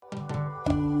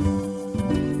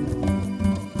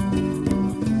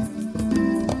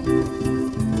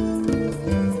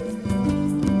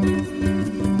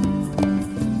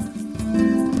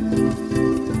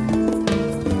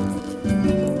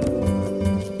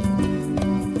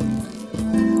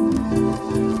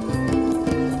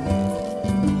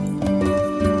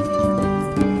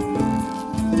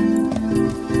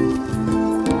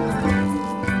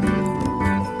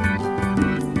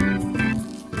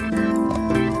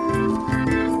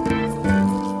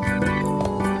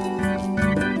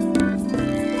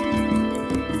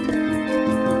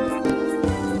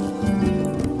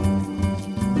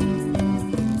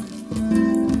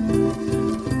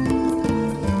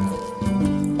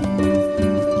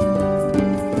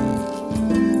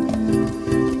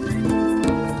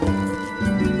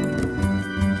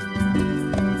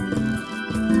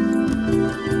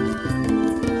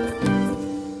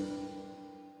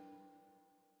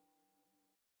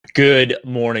Good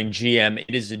morning, GM.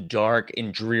 It is a dark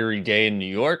and dreary day in New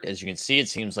York. As you can see, it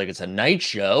seems like it's a night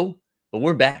show, but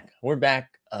we're back. We're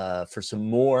back for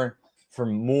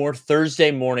more Thursday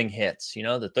morning hits. You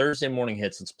know, the Thursday morning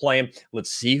hits. Let's play them.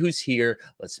 Let's see who's here.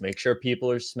 Let's make sure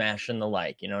people are smashing the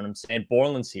like. You know what I'm saying?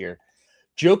 Borland's here.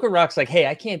 Joker Rock's like, hey,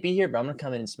 I can't be here, but I'm going to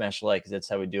come in and smash the like because that's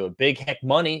how we do it. Big Heck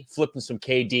Money, flipping some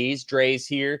KDs. Dre's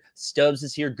here. Stubbs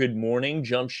is here. Good morning.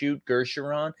 Jump Shoot,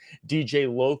 Gersheron.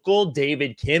 DJ Local.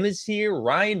 David Kim is here.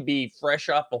 Ryan B, fresh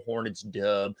off the Hornets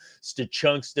dub.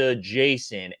 Stachunksta,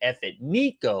 Jason. F it.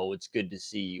 Nico, it's good to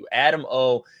see you. Adam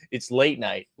O, it's late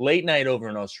night. Late night over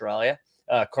in Australia.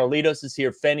 Carlitos is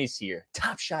here. Fenny's here.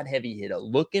 Top Shot Heavy Hitter.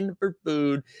 Looking for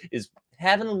food is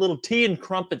having a little tea and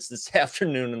crumpets this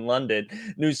afternoon in London.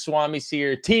 New Swami's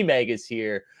here. T-Mag is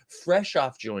here. Fresh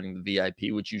off joining the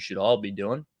VIP, which you should all be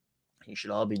doing. You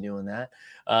should all be doing that.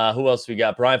 Who else we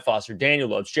got? Brian Foster, Daniel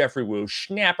Lopes, Jeffrey Wu,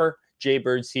 Schnapper, Jay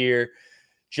Bird's here.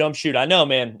 Jump Shoot. I know,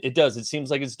 man. It does. It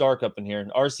seems like it's dark up in here.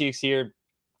 RCX here.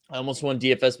 I almost won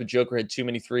DFS, but Joker had too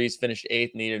many threes, finished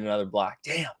 8th, needed another block.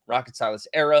 Damn. Rocket Silas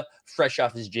era, fresh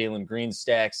off his Jalen Green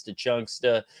stacks, to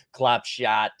Chunksta, Clap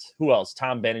Shot. Who else?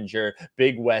 Tom Benninger,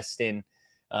 Big Weston,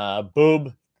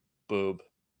 Boob. We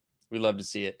love to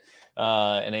see it.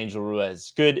 And Angel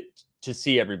Ruiz. Good to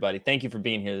see everybody. Thank you for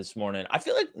being here this morning. I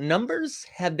feel like numbers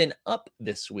have been up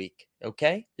this week.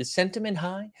 Okay. Is sentiment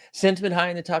high? Sentiment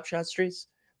high in the Top Shot streets?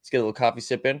 Let's get a little coffee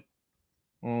sip in.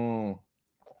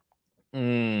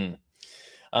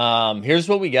 Here's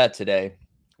what we got today.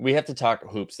 We have to talk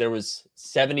hoops. There was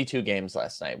 72 games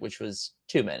last night, which was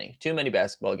too many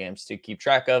basketball games to keep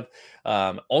track of.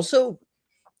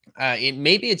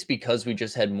 Maybe it's because we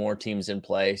just had more teams in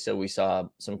play, so we saw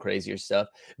some crazier stuff.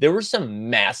 There were some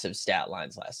massive stat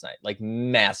lines last night, like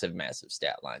massive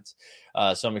stat lines.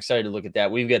 So I'm excited to look at that.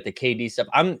 We've got the KD stuff.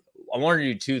 I wanted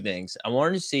to do two things. I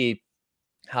wanted to see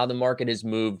how the market has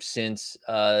moved since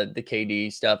the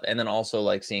KD stuff, and then also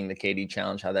like seeing the KD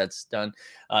challenge, how that's done.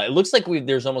 It looks like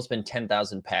there's almost been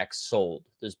 10,000 packs sold.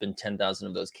 There's been 10,000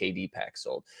 of those KD packs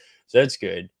sold. So that's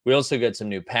good. We also got some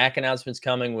new pack announcements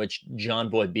coming, which John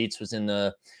Boy Beats was in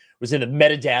the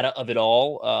metadata of it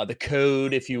all, the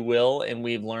code, if you will. And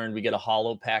we've learned we get a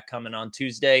holo pack coming on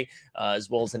Tuesday, as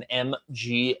well as an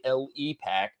MGLE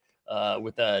pack.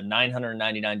 With a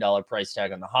 $999 price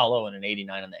tag on the holo and an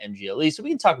 $89 on the MGLE. So we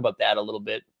can talk about that a little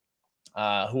bit.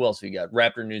 Who else we got?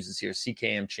 Raptor News is here.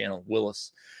 CKM channel,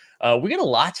 Willis. We got a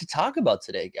lot to talk about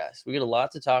today, guys. We got a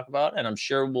lot to talk about, and I'm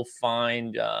sure we'll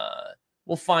find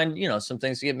some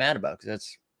things to get mad about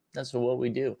because that's what we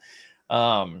do.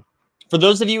 For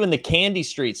those of you in the candy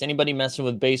streets, anybody messing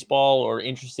with baseball or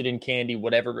interested in candy,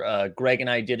 whatever, Greg and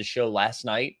I did a show last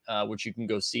night, which you can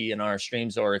go see in our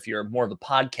streams, or if you're more of a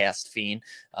podcast fiend,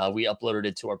 we uploaded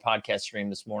it to our podcast stream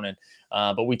this morning.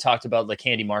 But we talked about the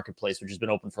candy marketplace, which has been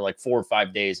open for like 4 or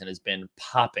 5 days and has been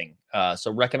popping.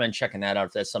 So recommend checking that out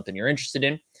if that's something you're interested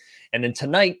in. And then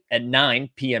tonight at 9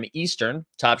 p.m. Eastern,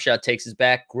 Top Shot takes us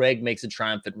back. Greg makes a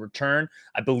triumphant return.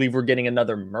 I believe we're getting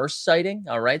another Merce sighting.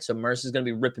 All right, so Merce is going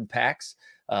to be ripping packs.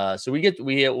 So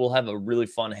we'll have a really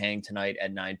fun hang tonight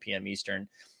at 9 p.m. Eastern.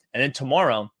 And then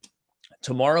tomorrow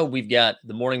we've got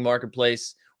the morning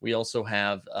marketplace. We also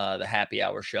have the happy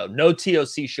hour show. No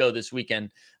TOC show this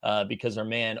weekend because our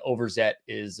man Overzet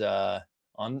is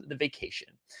on the vacation.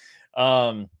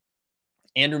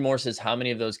 Andrew Moore says, how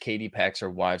many of those KD packs are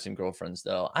wives and girlfriends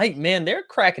though? They're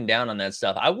cracking down on that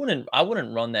stuff. I wouldn't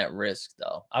run that risk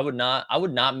though. I would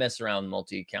not mess around with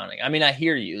multi-accounting. I mean, I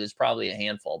hear you. There's probably a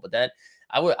handful, but that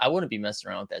I wouldn't be messing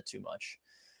around with that too much.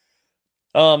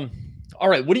 All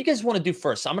right. What do you guys want to do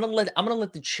first? I'm gonna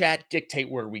let the chat dictate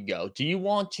where we go. Do you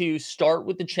want to start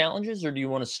with the challenges or do you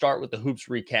want to start with the hoops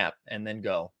recap and then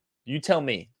go? You tell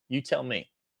me.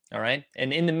 All right.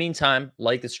 And in the meantime,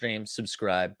 like the stream,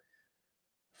 subscribe.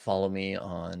 Follow me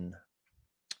on,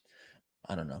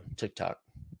 I don't know, TikTok.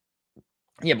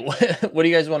 Yeah, but what do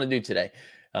you guys want to do today?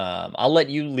 I'll let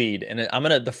you lead, and I'm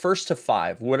the first to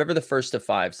 5, whatever the first to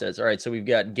 5 says. All right, so we've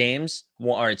got games.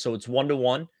 All right, so it's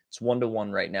 1-1. It's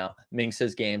 1-1 right now. Ming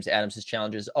says games. Adam says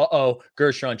challenges.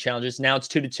 Gershon challenges. Now it's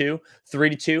 2-2,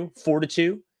 3-2,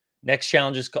 4-2. Next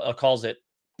challenge calls it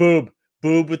boob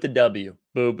with the W.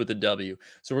 Boob with the W.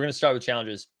 So we're gonna start with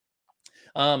challenges.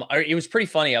 It was pretty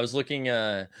funny. I was looking,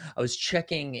 I was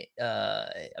checking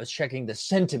the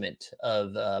sentiment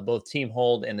of both Team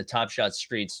Hold and the Top Shot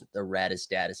streets. The raddest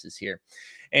daddest is here,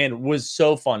 and was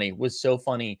so funny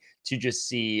to just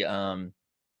see some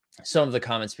of the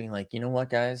comments being like, you know what,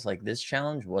 guys, like this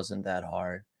challenge wasn't that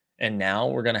hard, and now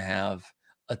we're gonna have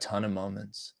a ton of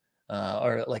moments,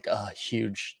 or like a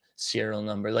huge serial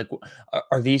number. Like,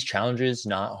 are these challenges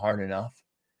not hard enough?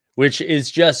 which is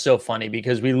just so funny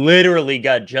because we literally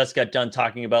just got done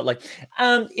talking about like,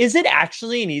 is it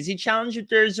actually an easy challenge if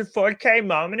there's a 4K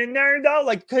moment in there though?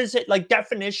 Like, because it like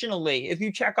definitionally, if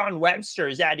you check on Webster,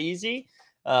 is that easy?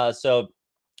 So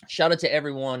shout out to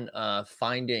everyone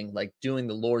finding like doing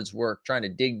the Lord's work, trying to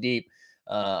dig deep.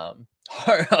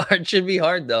 Hard should be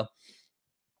hard though.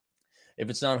 If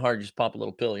it's not hard, just pop a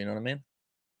little pill. You know what I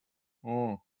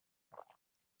mean?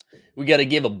 We got to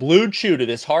give a blue chew to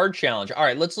this hard challenge. All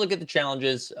right, let's look at the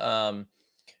challenges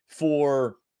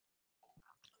for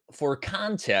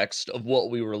context of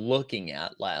what we were looking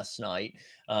at last night.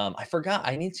 I forgot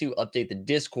I need to update the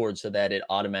Discord so that it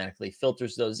automatically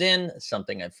filters those in,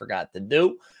 something I forgot to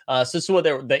do. So what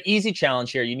the easy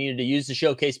challenge here, you needed to use the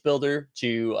showcase builder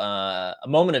to a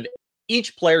moment of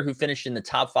each player who finished in the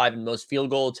top 5 in most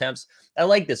field goal attempts. I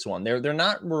like this one. They're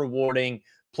not rewarding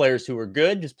players who are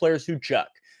good, just players who chuck.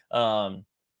 And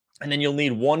then you'll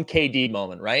need 1 KD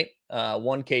moment, right?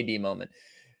 1 KD moment.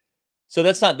 So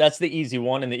that's the easy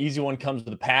one, and the easy one comes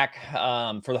with a pack.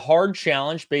 For the hard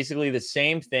challenge, basically the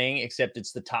same thing, except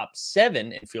it's the top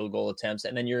 7 in field goal attempts,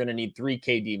 and then you're going to need 3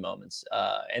 KD moments.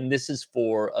 And this is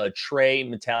for a Trey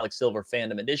Metallic Silver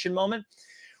Fandom Edition moment,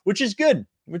 which is good.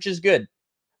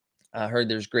 I heard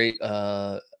there's great.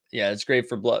 Yeah, it's great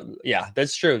for blood. Yeah,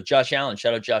 that's true. Josh Allen,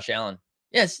 shout out Josh Allen.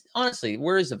 Yes, honestly,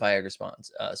 where is the Viagra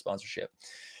sponsorship?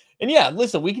 And yeah,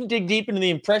 listen, we can dig deep into the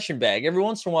impression bag. Every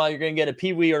once in a while, you're going to get a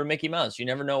Pee Wee or a Mickey Mouse. You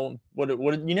never know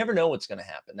you never know what's going to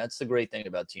happen. That's the great thing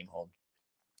about Team Hold.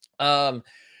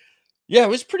 Yeah, it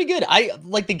was pretty good. I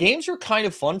like the games were kind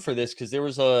of fun for this because there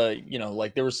was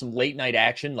there was some late night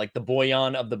action, like the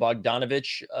Boyan of the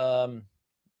Bogdanovich.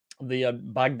 The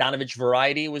Bogdanovich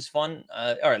variety was fun.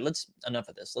 All right, enough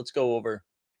of this. Let's go over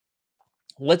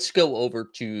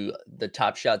to the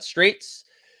Top Shot straights.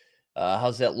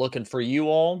 How's that looking for you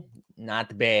all?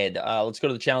 Not bad. Let's go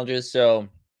to the challenges. So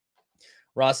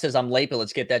Ross says, I'm late, but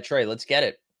let's get that tray. Let's get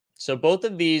it. So both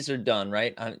of these are done,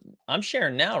 right? I'm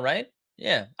sharing now, right?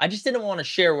 Yeah. I just didn't want to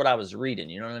share what I was reading.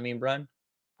 You know what I mean, Brian?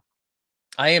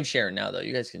 I am sharing now, though.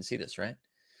 You guys can see this, right?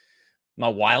 Am I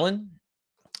wilding?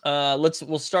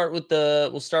 We'll start with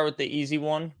the easy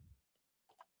one.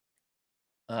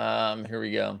 Here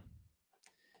we go.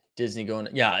 Disney going,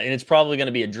 yeah, and it's probably going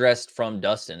to be addressed from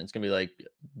Dustin. It's going to be like,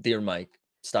 dear Mike,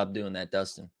 stop doing that,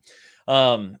 Dustin.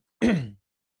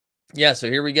 Yeah, so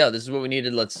here we go. This is what we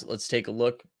needed. Let's take a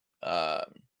look.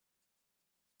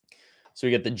 So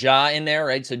we got the Ja in there,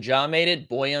 right? So Ja made it.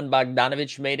 Bojan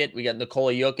Bogdanovic made it. We got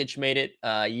Nikola Jokic made it.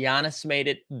 Giannis made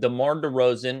it. DeMar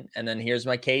DeRozan. And then here's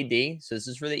my KD. So this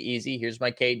is for the easy. Here's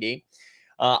my KD.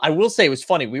 I will say it was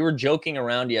funny. We were joking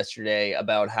around yesterday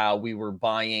about how we were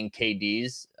buying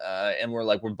KDs. And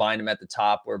we're buying them at the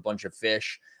top. We're a bunch of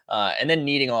fish. And then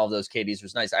needing all of those KDs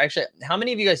was nice. Actually, how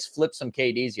many of you guys flipped some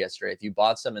KDs yesterday? If you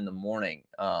bought some in the morning,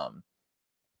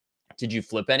 did you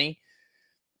flip any?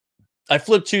 I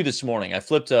flipped 2 this morning. I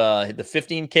flipped the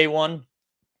 15K one.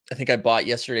 I think I bought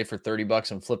yesterday for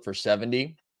 $30 and flipped for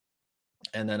 70.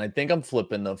 And then I think I'm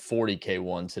flipping the 40K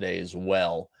one today as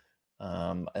well.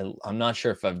 I'm not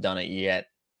sure if I've done it yet.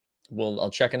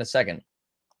 I'll check in a second.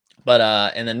 But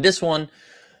and then this one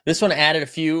added a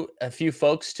few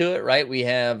folks to it, right? We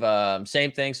have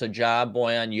same thing. So Ja,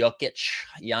 Bojan, Jokic,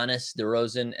 Giannis,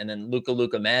 DeRozan, and then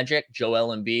Luka Magic,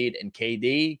 Joel Embiid, and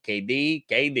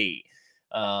KD.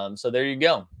 So there you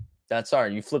go. That's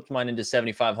you flipped mine into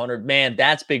 7,500. Man,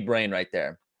 that's big brain right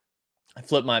there. I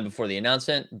flipped mine before the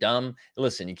announcement. Dumb.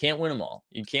 Listen, you can't win them all.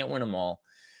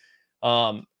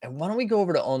 And why don't we go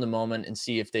over to Own the Moment and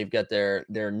see if they've got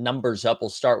their numbers up. We'll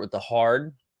start with the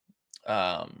hard.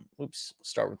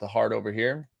 Start with the hard over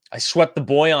here. I swept the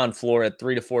Bojan floor at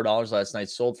 $3 to $4 last night.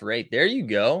 Sold for $8. There you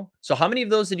go. So how many of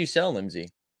those did you sell, Limsey?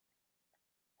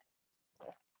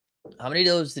 How many of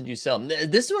those did you sell?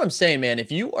 This is what I'm saying, man.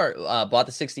 If you are bought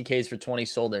the 60Ks for 20,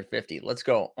 sold at 50, let's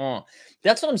go.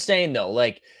 That's what I'm saying, though.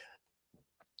 Like,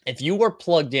 if you were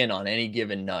plugged in on any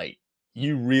given night,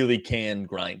 you really can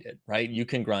grind it, right? You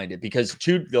can grind it because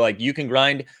you can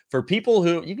grind for people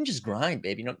who you can just grind,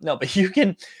 baby. No, but you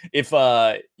can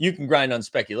you can grind on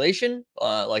speculation.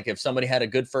 Like if somebody had a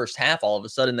good first half, all of a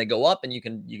sudden they go up and you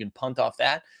can punt off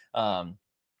that.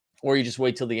 Or you just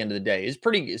wait till the end of the day. It's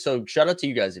pretty. So shout out to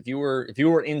you guys. If you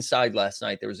were inside last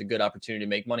night, there was a good opportunity to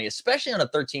make money, especially on a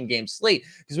 13 game slate.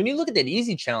 Because when you look at that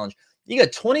easy challenge, you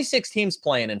got 26 teams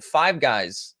playing and 5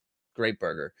 guys, Great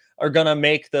Burger, are gonna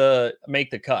make the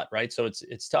cut, right? So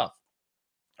it's tough.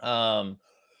 All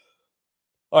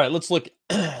right, let's look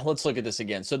at this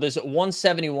again. So there's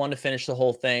 171 to finish the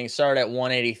whole thing. Started at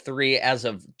 183 as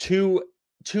of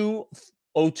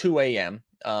 2:02 a.m.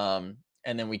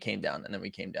 And then we came down.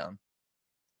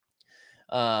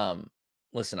 Um,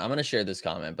 listen, I'm gonna share this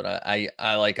comment, but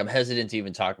I'm hesitant to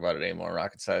even talk about it anymore,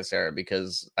 Rocket Science Sarah,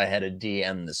 because I had a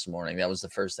DM this morning. That was the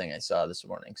first thing I saw this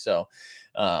morning. So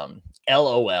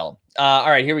LOL. All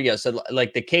right, here we go. So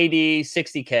like the KD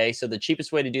 60K. So the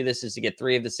cheapest way to do this is to get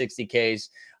 3 of the 60Ks.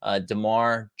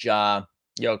 DeMar, Ja,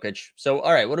 Jokic. So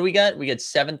all right, what do we got? We get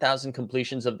 7,000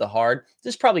 completions of the hard.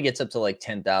 This probably gets up to like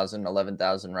 10,000,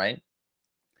 11,000, right?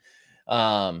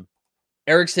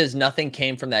 Eric says nothing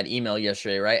came from that email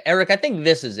yesterday, right? Eric, I think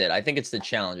this is it. I think it's the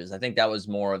challenges. I think that was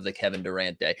more of the Kevin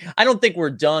Durant day. I don't think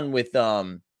we're done with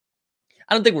announcements,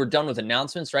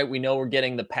 right? We know we're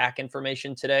getting the pack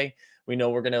information today. We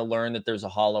know we're going to learn that there's a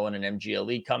Holo and an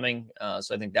MGLE coming.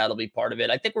 So I think that'll be part of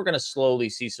it. I think we're going to slowly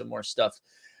see some more stuff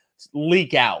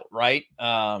leak out, right?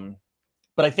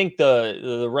 But I think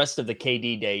the rest of the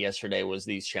KD day yesterday was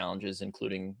these challenges,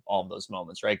 including all of those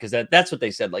moments, right? Because that's what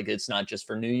they said. Like, it's not just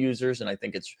for new users, and I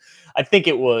think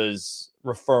it was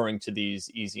referring to these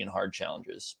easy and hard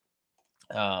challenges.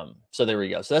 So there we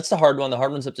go. So that's the hard one. The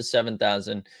hard one's up to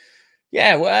 7,000.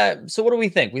 Yeah. Well, so what do we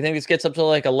think? We think this gets up to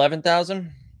like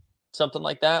 11,000, something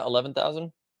like that.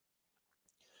 11,000.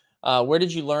 Where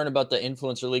did you learn about the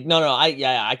influencer league? No,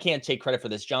 I can't take credit for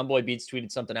this. John Boy Beats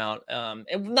tweeted something out.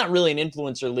 It's not really an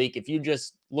influencer leak. If you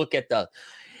just look at the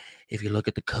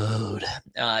code,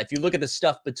 if you look at the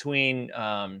stuff between,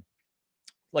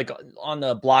 like on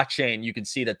the blockchain, you can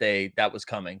see that was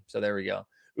coming. So there we go.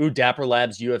 Ooh, Dapper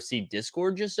Labs UFC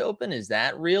Discord just open. Is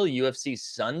that real? UFC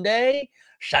Sunday.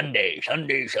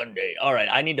 All right,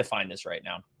 I need to find this right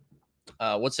now.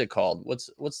 What's it called?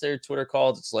 What's their Twitter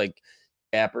called? It's like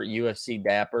Dapper, UFC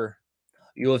Dapper,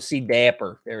 UFC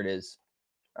Dapper. There it is.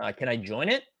 Can I join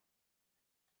it?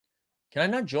 Can I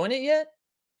not join it yet?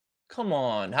 Come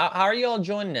on. How are you all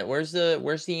joining it? Where's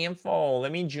the info?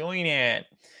 Let me join it.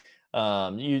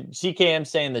 You CKM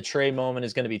saying the Trey moment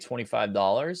is going to be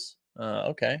 $25.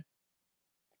 Okay.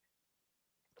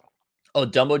 Oh,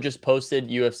 Dumbo just posted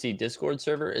UFC Discord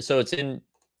server. So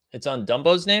it's on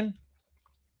Dumbo's name.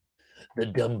 The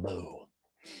Dumbo.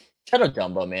 Shout out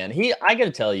Dumbo, man. I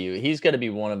gotta tell you, he's gonna be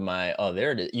one of my. Oh,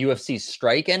 there it is. UFC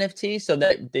Strike NFT. So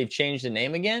that they've changed the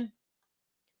name again.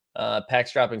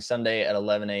 Packs dropping Sunday at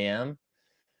 11 a.m.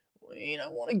 Wait, I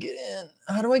want to get in.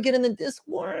 How do I get in the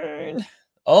Discord?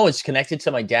 Oh, it's connected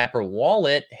to my Dapper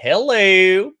wallet.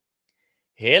 Hello.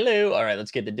 All right,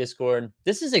 let's get the Discord.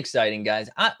 This is exciting, guys.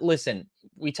 Listen,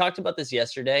 we talked about this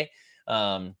yesterday.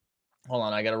 Hold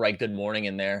on, I gotta write good morning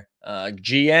in there.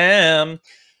 GM.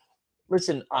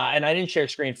 Listen, and I didn't share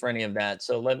screen for any of that.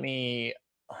 So let me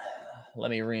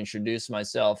reintroduce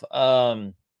myself.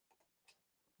 I'll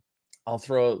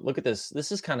look at this.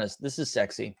 This is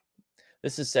sexy.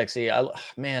 This is sexy.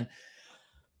 Man,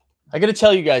 I got to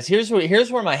tell you guys, here's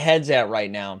where my head's at right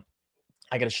now.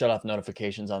 I got to shut off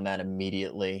notifications on that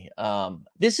immediately.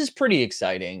 This is pretty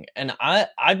exciting. And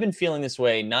I've been feeling this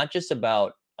way, not just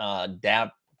about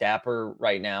Dapper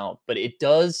right now, but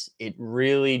it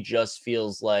really just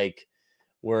feels like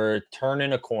we're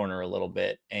turning a corner a little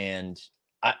bit. And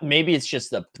maybe it's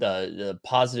just the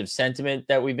positive sentiment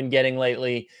that we've been getting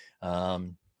lately.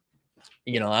 And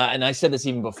I said this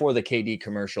even before the KD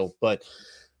commercial, but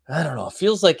I don't know. It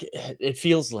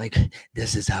feels like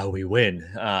this is how we win.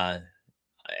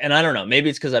 And I don't know. Maybe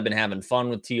it's because I've been having fun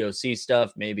with TOC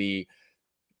stuff. Maybe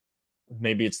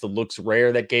it's the looks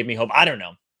rare that gave me hope. I don't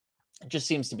know. It just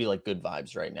seems to be like good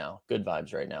vibes right now.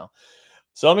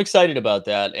 So I'm excited about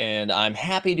that, and I'm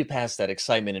happy to pass that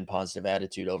excitement and positive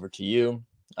attitude over to you.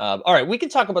 All right, we can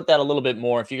talk about that a little bit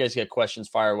more. If you guys get questions,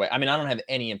 fire away. I mean, I don't have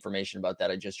any information about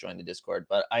that. I just joined the Discord,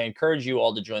 but I encourage you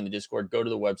all to join the Discord. Go to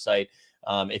the website.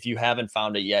 If you haven't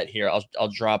found it yet, here I'll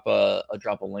drop a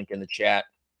link in the chat,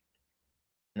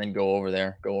 and then go over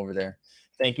there.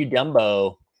 Thank you,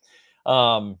 Dumbo.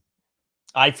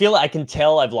 I feel I can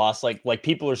tell I've lost like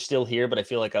people are still here, but I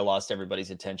feel like I lost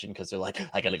everybody's attention because they're like,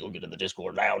 I gotta go get to the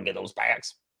Discord now and get those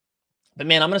packs. But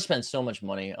man, I'm gonna spend so much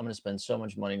money. I'm gonna spend so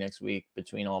much money next week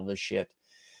between all this shit.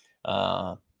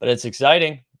 But it's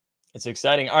exciting.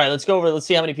 All right, let's go over. Let's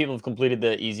see how many people have completed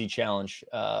the easy challenge.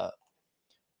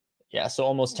 Yeah, so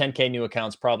almost 10K new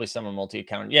accounts, probably some are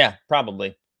multi-account. Yeah,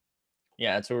 probably.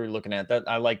 Yeah, that's what we're looking at. That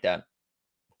I like that.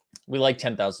 We like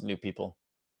 10,000 new people.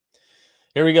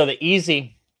 Here we go. The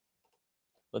easy.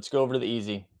 Let's go over to the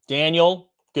easy.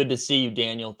 Daniel, good to see you,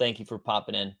 Daniel. Thank you for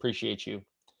popping in. Appreciate you.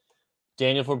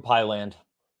 Daniel from Pyland.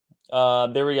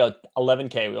 There we go.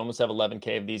 11K. We almost have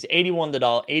 11K of these.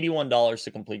 $81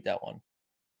 to complete that one.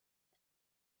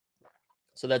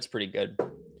 So that's pretty good.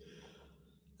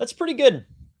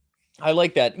 I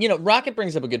like that. Rocket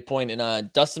brings up a good point,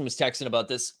 and Dustin was texting about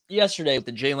this yesterday with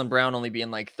the Jaylen Brown only being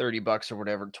like $30 or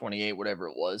whatever, 28, whatever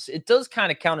it was. It does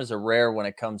kind of count as a rare when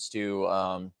it comes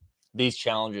to these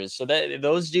challenges. So that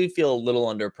those do feel a little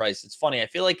underpriced. It's funny. I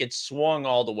feel like it swung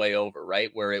all the way over, right?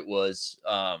 Where it was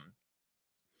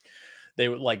they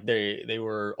were like they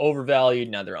were overvalued,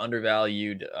 now they're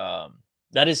undervalued.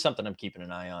 That is something I'm keeping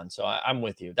an eye on. So I'm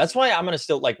with you. That's why I'm gonna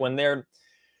still like when they're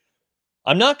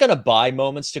I'm not going to buy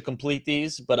moments to complete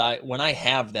these, but when I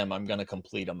have them, I'm going to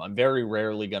complete them. I'm very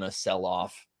rarely going to sell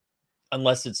off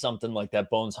unless it's something like that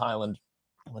Bones Highland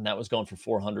when that was going for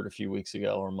 400 a few weeks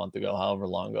ago or a month ago, however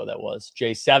long ago that was.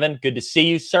 J7, good to see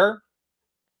you, sir.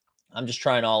 I'm just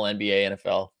trying all NBA,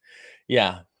 NFL.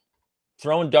 Yeah.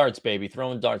 Throwing darts, baby.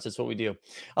 Throwing darts. That's what we do.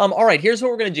 All right, here's what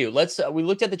we're going to do. We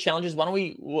looked at the challenges. I'm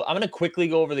going to quickly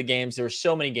go over the games. There were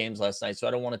so many games last night, so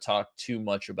I don't want to talk too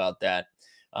much about that.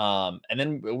 And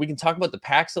then we can talk about the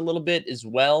packs a little bit as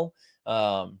well.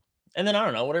 And then I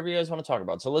don't know, whatever you guys want to talk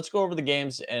about. So let's go over the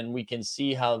games and we can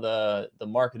see how the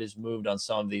market has moved on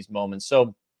some of these moments.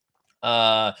 So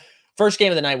first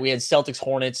game of the night, we had Celtics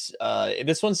Hornets.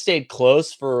 This one stayed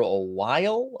close for a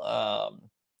while.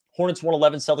 Hornets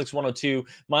 111, Celtics 102.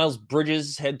 Miles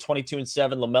Bridges had 22 and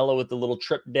 7. LaMelo with the little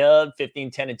trip dub,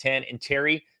 15, 10 and 10. And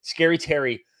Scary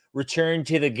Terry returned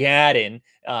to the Garden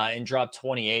and dropped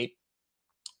 28.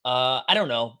 I don't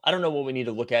know. I don't know what we need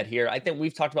to look at here. I think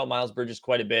we've talked about Miles Bridges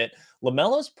quite a bit.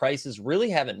 LaMelo's prices really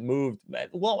haven't moved.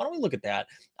 Well, why don't we look at that?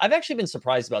 I've actually been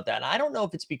surprised about that. And I don't know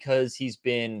if it's because he's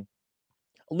been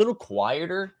a little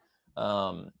quieter.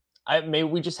 Maybe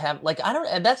we just have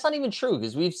and that's not even true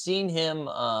because we've seen him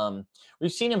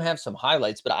have some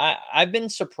highlights, but I've been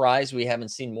surprised we haven't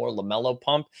seen more LaMelo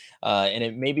pump.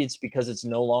 And maybe it's because it's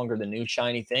no longer the new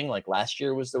shiny thing. Like last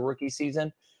year was the rookie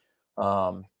season.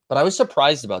 But I was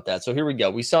surprised about that. So here we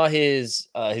go. We saw his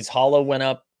hollow went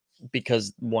up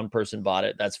because one person bought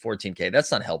it. That's 14K.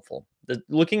 That's not helpful.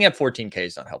 Looking at 14K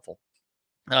is not helpful.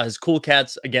 His cool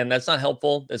cats, again, that's not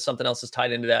helpful. There's something else that's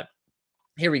tied into that.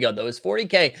 Here we go, though. His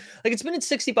 40K, like it's been at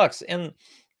 $60. And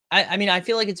I mean, I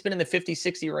feel like it's been in the 50,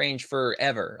 60 range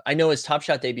forever. I know his Top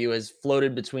Shot debut has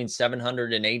floated between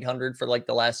 700 and 800 for like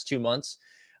the last 2 months.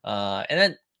 And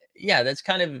then, yeah, that's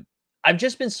kind of, I've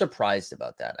just been surprised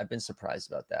about that. I've been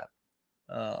surprised about that.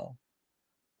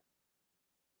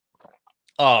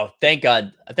 Oh, thank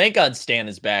God. Thank God Stan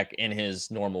is back in his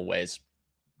normal ways.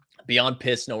 Beyond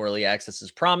Piss, no early access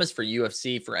is promised for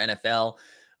UFC, for NFL,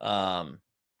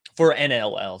 for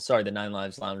NLL. Sorry, the 9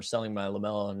 Lives Lounge. Selling my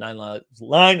LaMelo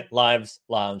 9 Lives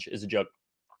Lounge is a joke.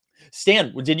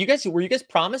 Stan, were you guys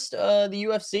promised the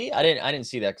UFC? I didn't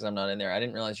see that because I'm not in there. I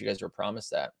didn't realize you guys were promised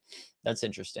that. That's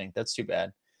interesting. That's too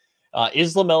bad.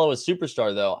 Is LaMelo a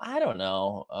superstar though? I don't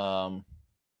know.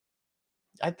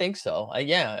 I think so.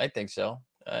 I think so.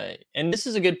 And this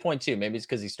is a good point too. Maybe it's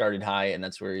because he started high and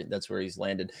that's where he's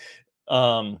landed.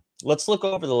 Let's look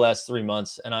over the last 3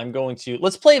 months, and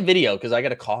let's play a video because I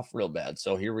got a cough real bad.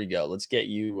 So here we go. Let's get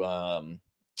you. I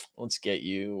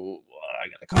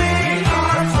got a cough. We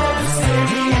are from the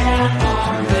city and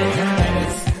on the big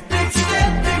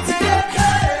step,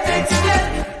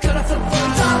 gonna flip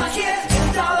 $1 here,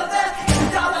 $1 there,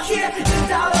 $1 here,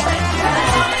 $1 there,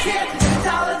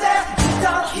 $1 there,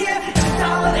 $1 here,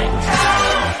 $1 there.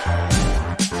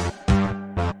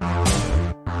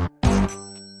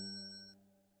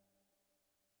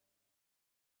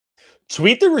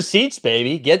 Tweet the receipts,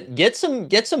 baby. Get some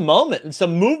moment and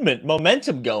some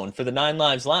momentum going for the 9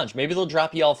 Lives Lounge. Maybe they'll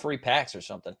drop you all free packs or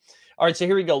something. All right, so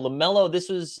here we go. LaMelo, this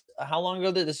was how long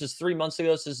ago? This was 3 months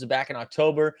ago. So this is back in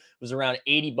October. It was around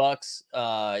 $80.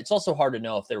 It's also hard to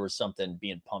know if there was something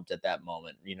being pumped at that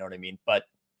moment. You know what I mean?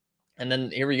 And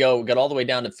then here we go. We got all the way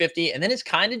down to 50. And then it's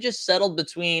kind of just settled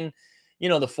between,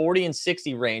 the 40 and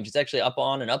 60 range. It's actually up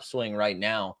on an upswing right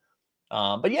now.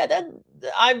 But yeah,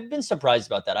 I've been surprised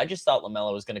about that. I just thought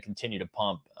LaMelo was going to continue to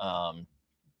pump.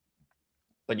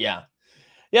 But yeah,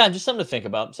 just something to think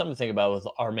about. With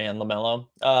our man LaMelo.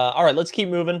 All right, let's keep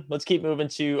moving. Let's keep moving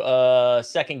to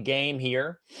second game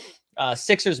here.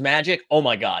 Sixers Magic. Oh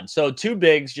my God. So 2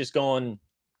 bigs just going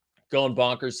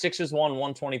bonkers. Sixers won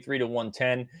 123 to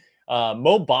 110.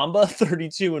 Mo Bamba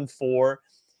 32 and 4.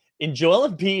 And Joel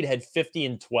Embiid had 50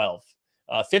 and 12.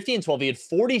 50 and 12. He had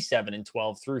 47 and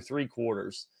 12 through 3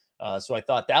 quarters. So I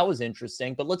thought that was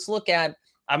interesting. But let's look at.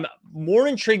 I'm more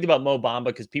intrigued about Mo Bamba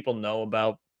because people know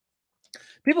about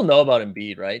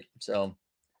Embiid, right? So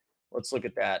let's look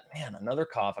at that. Man, another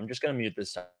cough. I'm just going to mute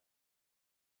this time.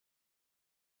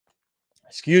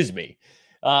 Excuse me.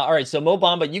 All right, so Mo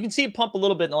Bamba, you can see it pump a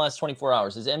little bit in the last 24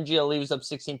 hours. His MGLE was up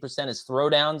 16%. His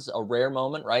throwdowns, a rare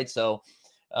moment, right? So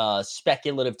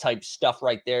speculative type stuff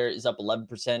right there is up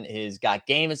 11%. His got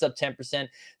game is up 10%.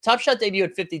 Top Shot debut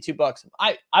at $52.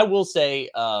 I will say,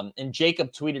 and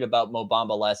Jacob tweeted about Mo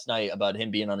Bamba last night about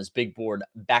him being on his big board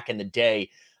back in the day.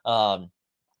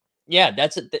 Yeah,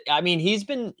 that's it. I mean, he's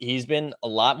been a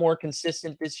lot more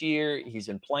consistent this year. He's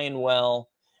been playing well.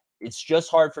 It's just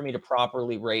hard for me to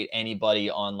properly rate anybody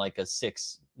on like a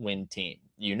 6-win team.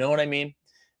 You know what I mean?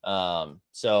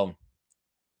 So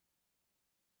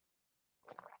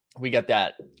we got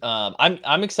that.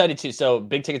 I'm excited too. So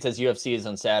Big Ticket says UFC is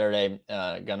on Saturday.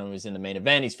 Gunnar was in the main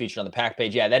event. He's featured on the pack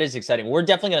page. Yeah, that is exciting. We're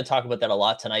definitely going to talk about that a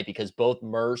lot tonight because both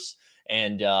Merce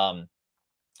and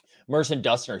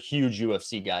Dustin are huge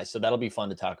UFC guys. So that'll be fun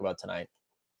to talk about tonight.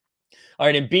 All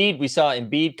right, Embiid, we saw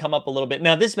Embiid come up a little bit.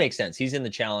 Now, this makes sense. He's in the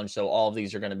challenge, so all of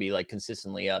these are going to be like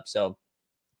consistently up. So,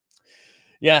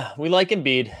 yeah, we like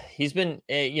Embiid. He's been,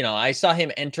 I saw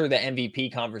him enter the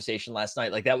MVP conversation last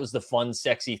night. Like, that was the fun,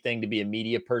 sexy thing to be a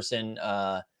media person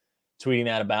tweeting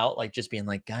that about. Like, just being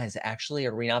like, guys, actually,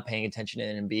 are we not paying attention to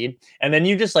Embiid? And then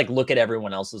you just, like, look at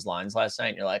everyone else's lines last night,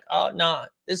 and you're like, oh, no,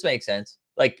 this makes sense.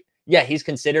 Like, yeah, he's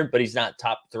considered, but he's not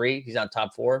top 3. He's not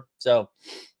top 4. So,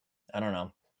 I don't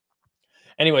know.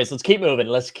 Anyways, let's keep moving.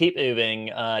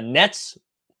 Nets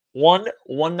won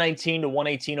 119 to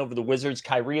 118 over the Wizards.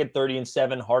 Kyrie at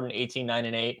 30-7, Harden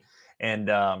 18-9-8,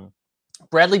 and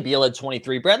Bradley Beal at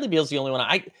 23. Bradley Beal's the only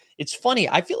one. It's funny.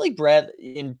 I feel like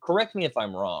and correct me if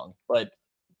I'm wrong, but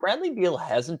Bradley Beal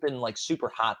hasn't been like super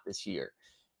hot this year.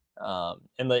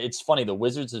 It's funny. The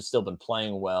Wizards have still been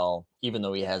playing well, even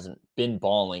though he hasn't been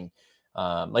balling.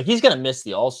 Like he's gonna miss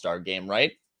the All-Star game,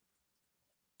 right?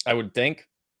 I would think.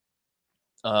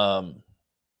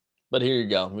 But here you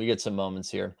go. We get some moments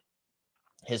here.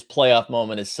 His playoff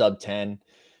moment is sub 10.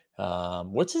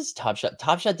 What's his Top Shot?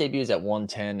 Top Shot debut is at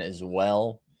 110 as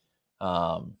well.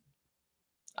 And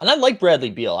I like Bradley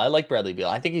Beal.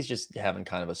 I think he's just having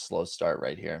kind of a slow start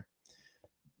right here.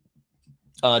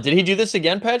 Did he do this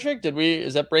again, Patrick?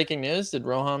 Is that breaking news? Did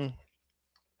Rohan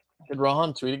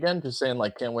tweet again? Just saying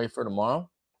like, can't wait for tomorrow.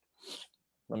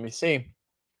 Let me see.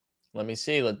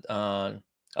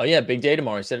 Oh, yeah, big day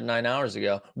tomorrow. He said it 9 hours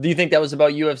ago. Do you think that was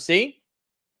about UFC?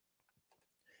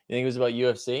 You think it was about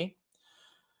UFC?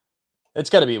 It's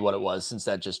got to be what it was since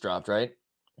that just dropped, right?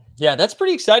 Yeah, that's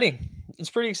pretty exciting. It's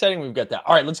pretty exciting we've got that.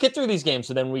 All right, let's get through these games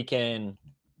so then we can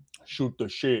shoot the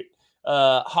shit.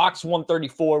 Hawks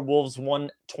 134, Wolves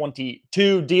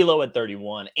 122, D'Lo at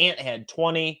 31, Ant had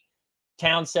 20,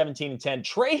 Town 17-10,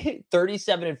 Trey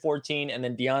 37-14, and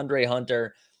then DeAndre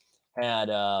Hunter had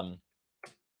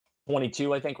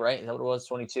 22, I think, right? Is that what it was?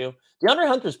 22. DeAndre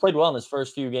Hunter's played well in his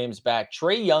first few games back.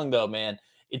 Trey Young, though, man,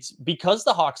 it's because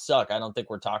the Hawks suck. I don't think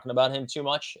we're talking about him too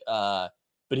much. But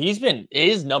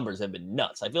his numbers have been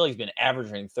nuts. I feel like he's been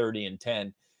averaging 30 and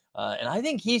 10. And I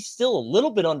think he's still a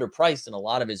little bit underpriced in a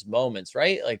lot of his moments,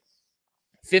 right? Like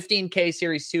 15K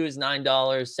Series 2 is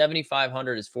 $9.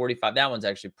 7,500 is $45. That one's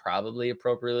actually probably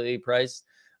appropriately priced.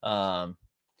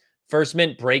 First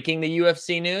Mint breaking the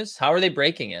UFC news. How are they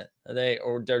breaking it? Are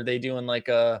they doing like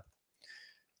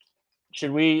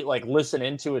should we like listen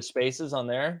into his spaces on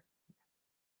there?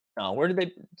 No,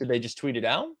 did they just tweet it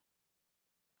out?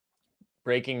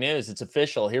 Breaking news. It's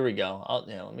official. Here we go.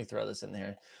 Let me throw this in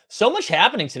there. So much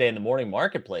happening today in the morning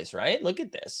marketplace, right? Look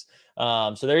at this.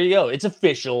 So there you go. It's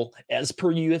official as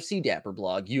per UFC Dapper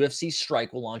blog. UFC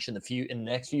Strike will launch in the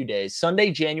next few days.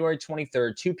 Sunday, January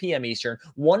 23rd, 2 p.m. Eastern,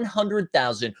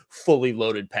 100,000 fully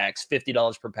loaded packs,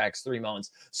 $50 per packs, 3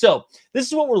 months. So this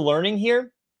is what we're learning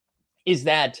here is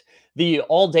that the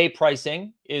all-day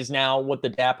pricing is now what the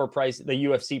Dapper price, the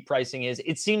UFC pricing is.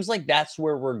 It seems like that's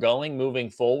where we're going moving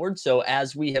forward. So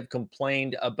as we have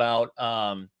complained about,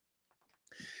 the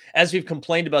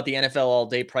NFL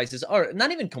all-day prices, or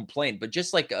not even complained, but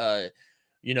just like,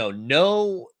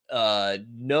 no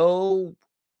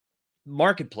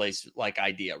marketplace like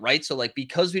idea, right? So like,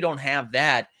 because we don't have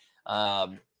that,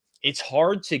 it's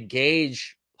hard to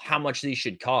gauge how much these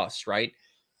should cost, right?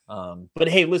 But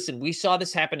hey, listen, we saw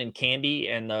this happen in candy,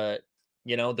 and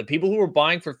the people who were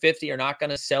buying for 50 are not going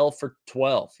to sell for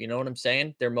 12. You know what I'm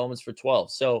saying? They're moments for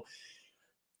 12. So,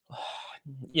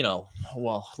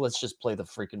 well, let's just play the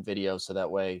freaking video so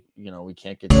that way, we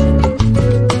can't get.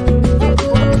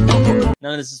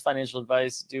 None of this is financial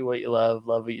advice. Do what you love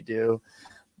what you do.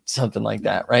 Something like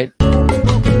that, right?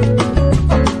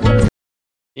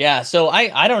 Yeah. So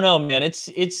I don't know, man.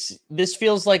 This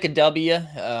feels like a W.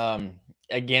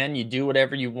 Again, you do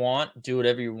whatever you want.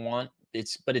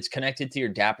 But it's connected to your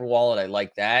Dapper wallet. I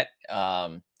like that.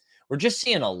 We're just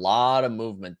seeing a lot of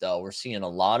movement, though. We're seeing a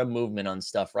lot of movement on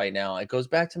stuff right now. It goes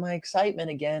back to my excitement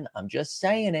again. I'm just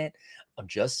saying it.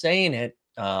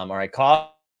 All right,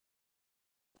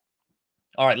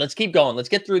 all right, let's keep going. Let's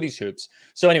get through these hoops.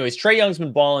 So, anyways, Trae Young's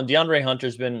been balling. DeAndre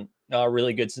Hunter's been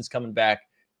really good since coming back.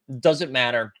 Doesn't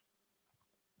matter.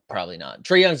 Probably not.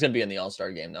 Trae Young's going to be in the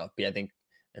All-Star game, though. I think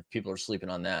if people are sleeping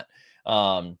on that.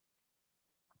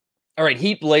 All right,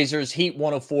 Heat Blazers, Heat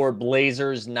 104,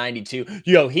 Blazers 92.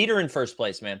 Yo, Heat are in first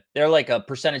place, man. They're like a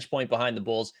percentage point behind the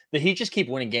Bulls. The Heat just keep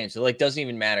winning games. So, like, doesn't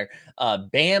even matter.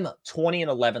 Bam, 20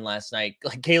 and 11 last night.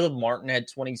 Like, Caleb Martin had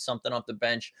 20 something off the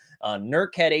bench.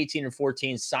 Nurk had 18 and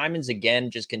 14. Simons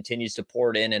again just continues to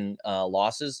pour it in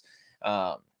losses.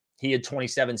 He had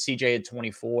 27. CJ had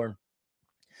 24.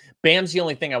 Bam's the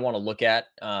only thing I want to look at.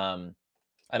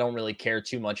 I don't really care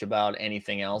too much about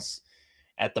anything else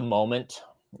at the moment.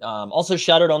 Also,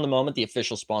 shout out on the moment, the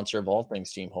official sponsor of all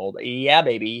things Team Hold. Yeah,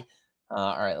 baby.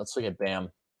 All right, let's look at Bam.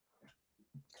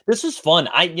 This was fun.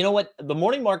 You know what? The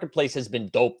morning marketplace has been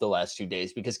dope the last 2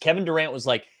 days because Kevin Durant was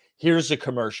like, here's a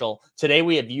commercial. Today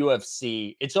we have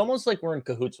UFC. It's almost like we're in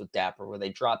cahoots with Dapper where they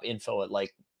drop info at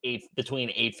like between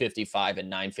 8:55 and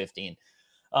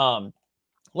 9:15.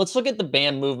 Let's look at the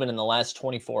Bam movement in the last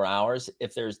 24 hours.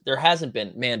 If there hasn't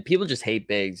been, man, people just hate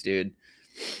bigs, dude.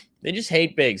 They just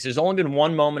hate bigs. There's only been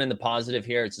one moment in the positive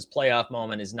here. It's his playoff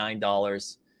moment is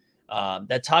 $9.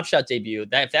 That Top Shot debut,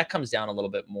 if that comes down a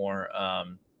little bit more,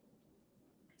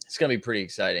 it's going to be pretty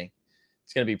exciting.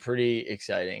 It's going to be pretty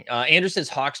exciting. Andrew says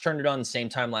Hawks turned it on the same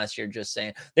time last year. Just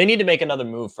saying they need to make another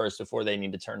move first before they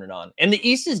need to turn it on. And the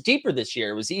East is deeper this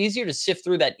year. It was easier to sift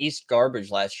through that East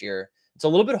garbage last year. It's a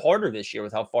little bit harder this year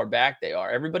with how far back they are.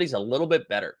 Everybody's a little bit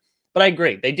better, but I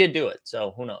agree. They did do it.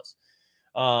 So who knows?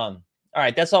 All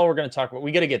right, that's all we're going to talk about.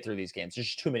 We got to get through these games. There's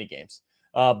just too many games.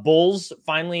 Bulls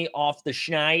finally off the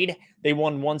schneid. They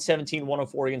won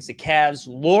 117-104 against the Cavs.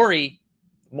 Laurie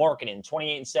Markkanen,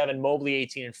 28-7. Mobley,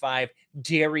 18-5.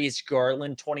 Darius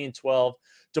Garland, 20-12.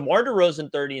 DeMar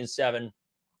DeRozan, 30-7.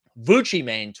 Vucci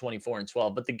Main,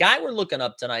 24-12. But the guy we're looking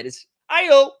up tonight is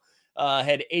Ayo.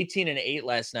 Had 18-8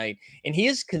 last night. And he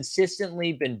has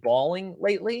consistently been balling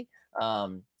lately.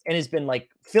 And has been like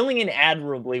filling in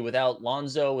admirably without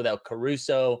Lonzo, without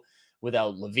Caruso,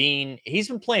 without Levine. He's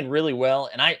been playing really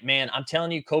well. And I'm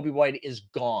telling you, Kobe White is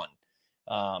gone.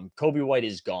 Kobe White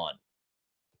is gone.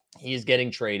 He is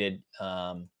getting traded.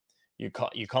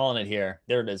 You're calling it here.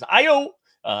 There it is. Ayo.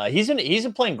 He's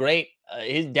been playing great.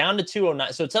 He's down to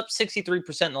 209. So it's up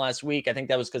 63% in the last week. I think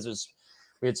that was because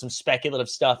we had some speculative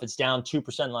stuff. It's down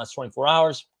 2% in the last 24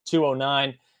 hours,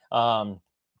 209.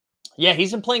 Yeah,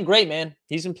 he's been playing great, man.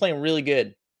 He's been playing really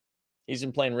good.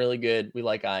 We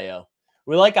like Ayo.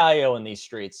 We like Ayo in these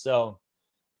streets. So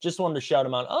just wanted to shout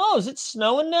him out. Oh, is it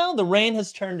snowing now? The rain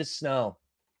has turned to snow.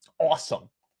 Awesome.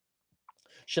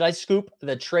 Should I scoop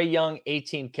the Trae Young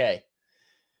 18K?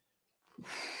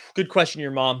 Good question,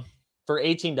 your mom. For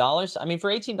 $18? I mean,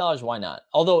 for $18, why not?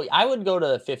 Although I would go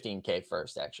to 15K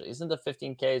first, actually. Isn't the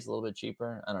 15K is a little bit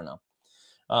cheaper? I don't know.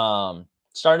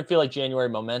 Starting to feel like January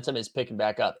momentum is picking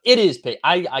back up. It is.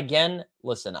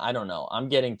 Listen, I don't know. I'm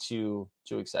getting too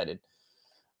excited.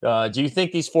 Do you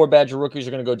think these 4 Badger rookies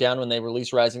are going to go down when they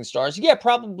release Rising Stars? Yeah,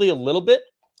 probably a little bit.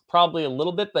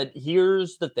 But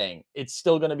here's the thing. It's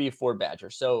still going to be a 4 Badger.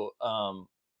 So,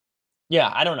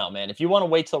 yeah, I don't know, man. If you want to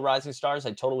wait till Rising Stars,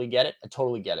 I totally get it.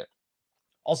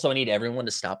 Also, I need everyone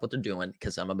to stop what they're doing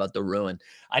because I'm about to ruin.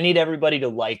 I need everybody to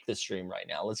like the stream right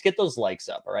now. Let's get those likes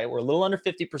up, all right? We're a little under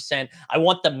 50%. I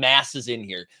want the masses in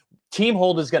here. Team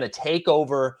Hold is going to take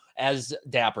over as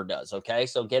Dapper does, okay?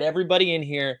 So get everybody in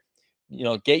here.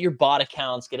 Get your bot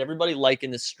accounts. Get everybody liking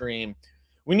the stream.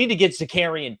 We need to get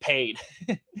Zakarian paid.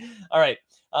 All right.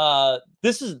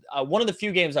 This is one of the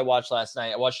few games I watched last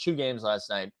night. I watched 2 games last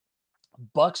night.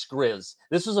 Bucks Grizz.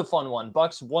 This was a fun one.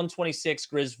 Bucks 126,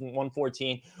 Grizz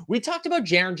 114. We talked about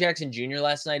Jaren Jackson Jr.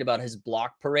 last night about his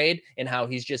block parade and how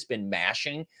he's just been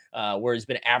mashing, where he's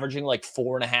been averaging like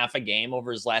 4.5 a game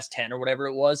over his last 10 or whatever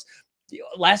it was.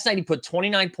 Last night he put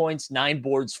 29 points, 9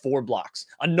 boards, 4 blocks.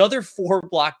 Another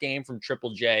 4-block game from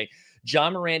Triple J.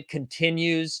 John Morant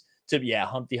continues to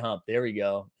Humpty Hump. There we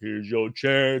go. Here's your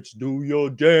chance. Do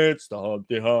your dance. The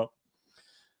Humpty Hump.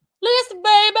 Listen,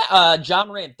 baby. John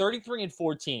Morant,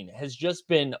 33-14, has just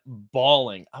been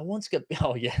balling.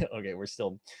 Oh, yeah. Okay,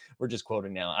 we're just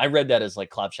quoting now. I read that as like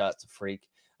Clapshot's a freak.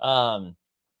 Morant,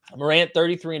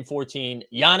 33-14.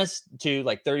 Giannis, too,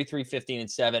 like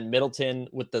 33-15-7. Middleton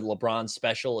with the LeBron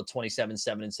special at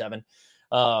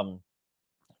 27-7-7.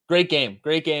 Great game.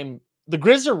 The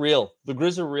Grizz are real.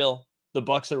 The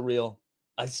Bucks are real.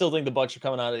 I still think the Bucks are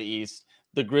coming out of the East.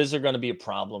 The Grizz are going to be a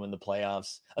problem in the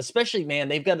playoffs, especially, man,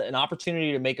 they've got an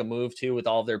opportunity to make a move too with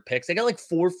all of their picks. They got like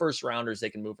 4 first rounders they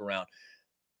can move around.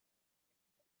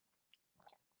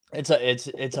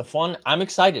 It's a fun. I'm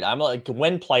excited. I'm like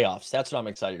when playoffs. That's what I'm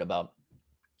excited about.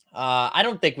 I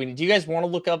don't think we need. Do you guys want to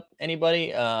look up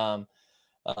anybody? I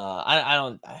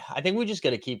don't. I think we just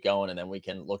got to keep going, and then we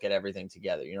can look at everything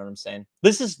together. You know what I'm saying?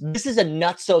 This is a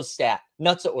nutso stat.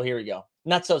 Nutso. Well, here we go.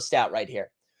 Nutso stat right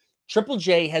here. Triple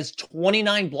J has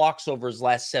 29 blocks over his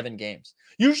last 7 games.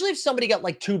 Usually, if somebody got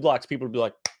like 2 blocks, people would be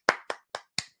like,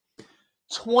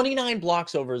 29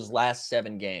 blocks over his last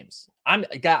 7 games.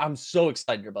 I'm so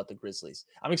excited about the Grizzlies.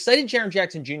 I'm excited Jaren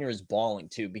Jackson Jr. is balling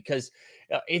too because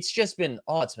it's just been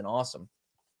it's been awesome.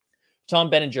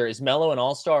 Tom Beninger, is Melo an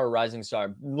all-star or rising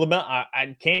star?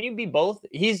 Can you be both?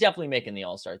 He's definitely making the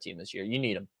all-star team this year. You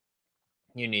need him.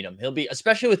 You need him. He'll be,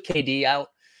 especially with KD out,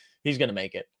 he's going to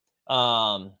make it.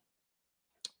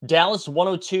 Dallas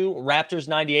 102, Raptors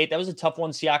 98. That was a tough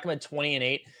one. Siakam had 20 and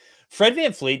 8. Fred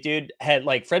VanVleet, dude, Fred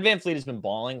VanVleet has been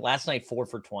balling. Last night, 4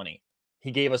 for 20.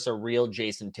 He gave us a real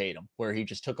Jason Tatum where he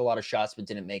just took a lot of shots but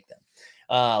didn't make them.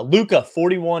 Luka,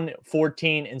 41,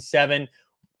 14, and 7.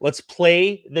 Let's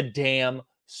play the damn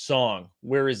song.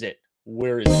 Where is it?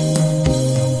 Where is it?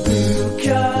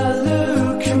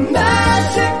 Luka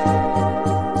Magic.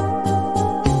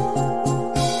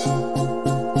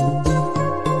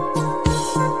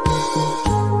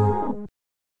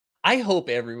 I hope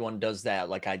everyone does that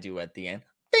like I do at the end.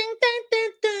 Ding, ding,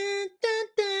 ding, ding, ding,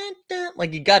 ding, ding.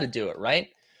 Like you got to do it, right?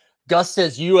 Gus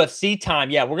says UFC time.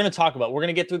 Yeah, we're going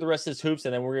to get through the rest of this hoops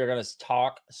and then we're going to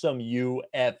talk some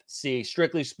UFC.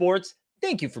 Strictly Sports,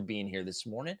 thank you for being here this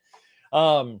morning.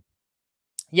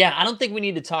 Yeah, I don't think we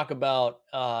need to talk about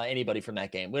anybody from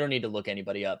that game. We don't need to look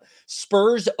anybody up.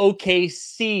 Spurs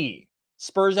OKC.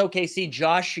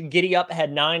 Josh Giddey up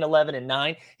had 9, 11, and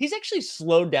 9. He's actually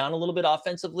slowed down a little bit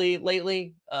offensively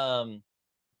lately. I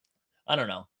don't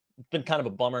know. It's been kind of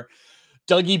a bummer.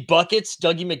 Dougie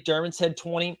McDermott's had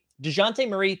 20. DeJounte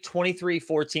Murray, 23,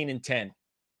 14, and 10.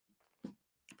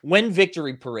 When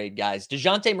victory parade, guys,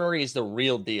 DeJounte Murray is the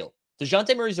real deal.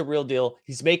 DeJounte Murray's a real deal.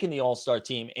 He's making the all-star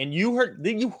team. And you heard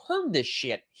this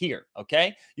shit here,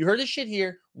 okay? You heard this shit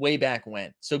here way back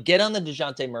when. So get on the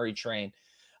DeJounte Murray train.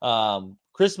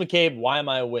 Chris McCabe, why am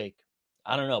I awake?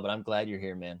 I don't know, but I'm glad you're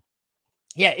here, man.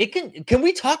 Yeah, can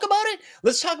we talk about it?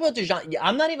 Let's talk about DeJounte.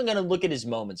 I'm not even going to look at his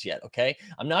moments yet, okay?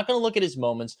 I'm not going to look at his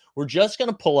moments. We're just going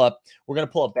to pull up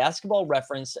Basketball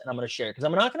Reference, and I'm going to share it because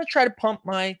I'm not going to try to pump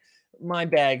my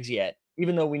bags yet,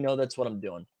 even though we know that's what I'm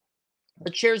doing.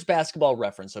 But shares Basketball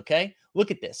Reference, okay? Look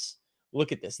at this.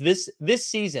 This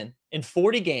season, in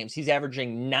 40 games, he's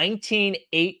averaging 19,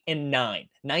 8, and 9.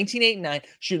 19, 8, and 9,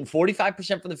 shooting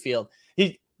 45% from the field.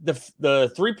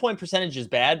 The three-point percentage is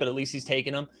bad, but at least he's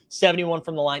taking them. 71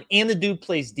 from the line. And the dude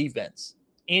plays defense.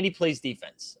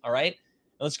 All right?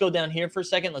 Now let's go down here for a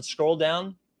second. Let's scroll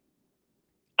down.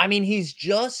 I mean, he's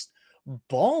just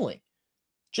balling.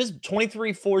 Just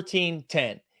 23, 14,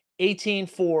 10. 18,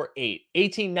 4, 8.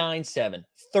 18, 9, 7.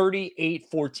 38,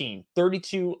 14.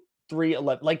 32, 3,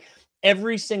 11. Like,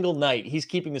 every single night, he's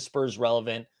keeping the Spurs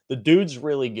relevant. The dude's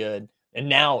really good. And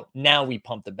now we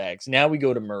pump the bags. Now we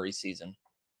go to Murray season.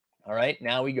 All right,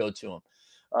 now we go to him.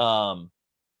 Oh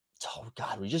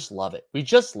God, we just love it.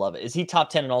 Is he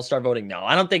top 10 in all-star voting? No,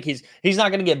 I don't think he's not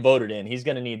going to get voted in. He's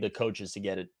going to need the coaches to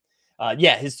get it.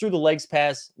 Yeah, his through the legs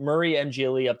pass, Murray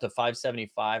MGLE up to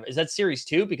 575. Is that series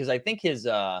 2? Because I think his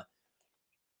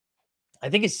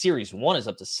series 1 is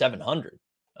up to 700.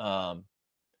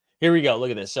 Here we go.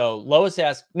 Look at this. So Lois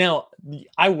asks, now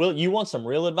you want some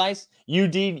real advice? You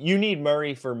need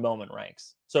Murray for moment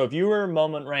ranks. So if you were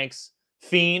moment ranks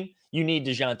fiend, you need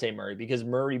DeJounte Murray because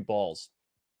Murray balls.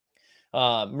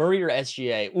 Murray or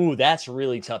SGA? Ooh, that's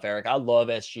really tough, Eric. I love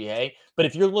SGA. But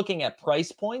if you're looking at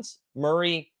price points,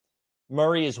 Murray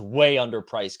is way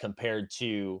underpriced compared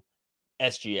to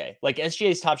SGA. Like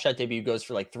SGA's Top Shot debut goes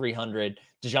for like 300.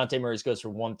 DeJounte Murray's goes for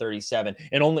 137.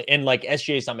 And like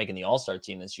SGA's not making the All-Star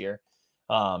team this year.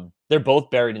 They're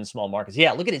both buried in small markets.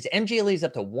 Yeah, look at his MGLE's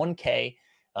up to 1K.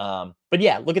 But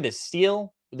yeah, look at this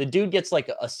steal. The dude gets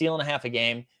like a steal and a half a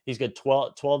game. He's got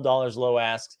 $12 low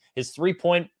asks. His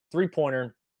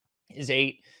three-pointer is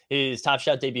 8. His Top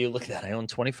Shot debut, look at that. I own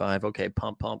 25. Okay,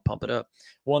 pump it up.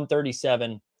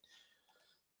 137.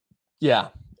 Yeah.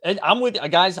 And I'm with you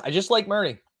guys. I just like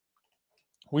Murray.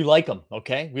 We like him.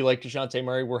 Okay. We like DeJounte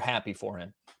Murray. We're happy for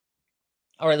him.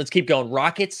 All right, let's keep going.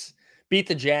 Rockets beat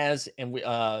the Jazz and we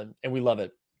love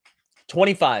it.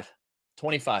 25.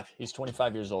 He's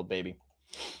 25 years old, baby.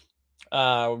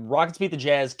 Rockets beat the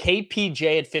Jazz.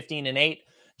 KPJ at 15 and 8.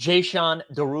 Jason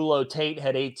Derulo Tate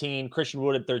had 18. Christian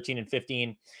Wood at 13 and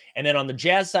 15. And then on the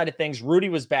Jazz side of things, Rudy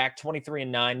was back 23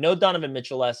 and 9. No Donovan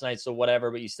Mitchell last night, so whatever,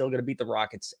 but you still got to beat the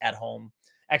Rockets at home.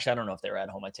 Actually, I don't know if they were at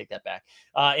home. I take that back.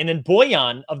 And then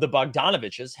Bojan of the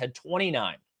Bogdanoviches had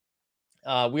 29.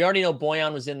 We already know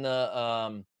Bojan was in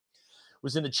the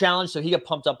challenge, so he got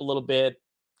pumped up a little bit.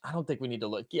 I don't think we need to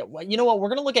look. Yeah, well, you know what? We're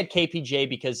gonna look at KPJ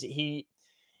because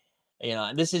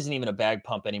this isn't even a bag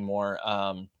pump anymore.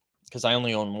 Because I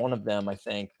only own one of them, I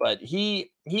think. But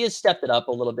he has stepped it up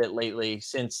a little bit lately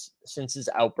since his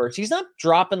outburst. He's not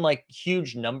dropping like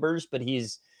huge numbers, but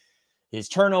his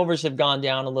turnovers have gone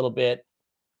down a little bit.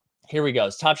 Here we go.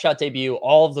 His Top Shot debut,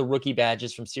 all of the rookie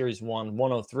badges from Series 1,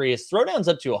 103. His throwdown's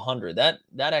up to 100. That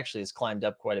actually has climbed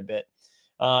up quite a bit.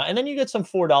 And then you get some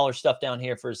 $4 stuff down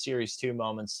here for his Series 2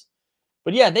 moments.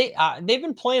 But yeah, they've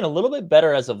been playing a little bit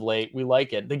better as of late. We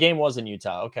like it. The game was in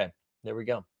Utah. Okay, there we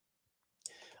go.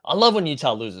 I love when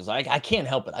Utah loses. I can't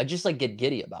help it. I just like get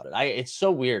giddy about it. It's so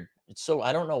weird.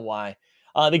 I don't know why.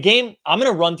 The game, I'm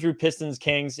going to run through Pistons,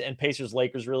 Kings, and Pacers,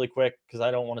 Lakers really quick because I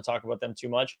don't want to talk about them too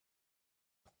much.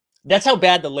 That's how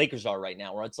bad the Lakers are right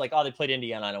now, where it's like, oh, they played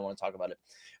Indiana. I don't want to talk about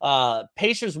it.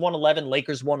 Pacers 111,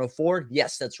 Lakers 104.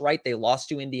 Yes, that's right. They lost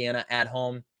to Indiana at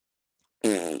home.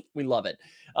 We love it.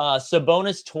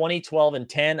 Sabonis 20, 12, and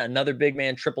 10. Another big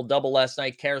man triple-double last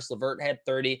night. Karis LeVert had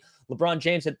 30. LeBron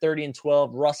James had 30 and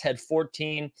 12. Russ had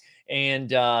 14. And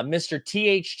Mr.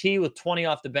 THT with 20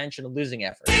 off the bench in a losing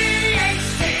effort.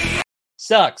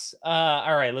 Sucks.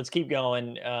 All right, let's keep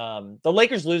going. The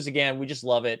Lakers lose again. We just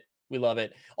love it. We love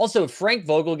it. Also, if Frank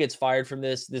Vogel gets fired from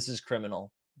this is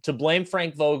criminal. To blame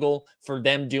Frank Vogel for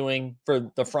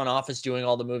the front office doing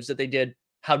all the moves that they did,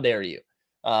 how dare you?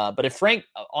 But if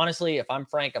I'm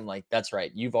Frank, I'm like, that's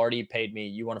right. You've already paid me.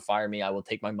 You want to fire me? I will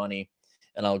take my money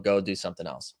and I'll go do something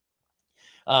else.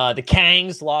 The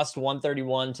Kangs lost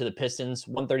 131 to the Pistons,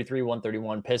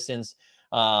 133-131 Pistons.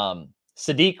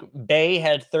 Sadiq Bey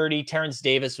had 30. Terrence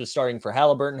Davis was starting for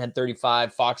Halliburton, had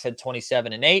 35. Fox had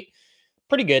 27 and 8.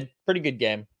 Pretty good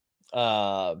game.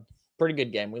 Pretty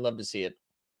good game. We love to see it.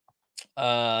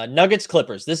 Nuggets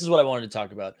Clippers. This is what I wanted to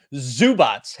talk about.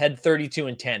 Zubats had 32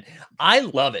 and 10. I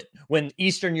love it when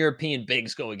Eastern European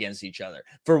bigs go against each other.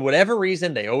 For whatever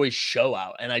reason, they always show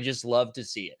out, and I just love to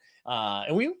see it.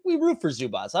 And we root for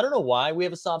Zubats. I don't know why we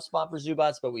have a soft spot for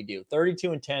Zubats, but we do.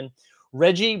 32 and 10.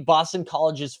 Reggie, Boston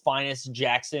College's finest,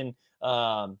 Jackson,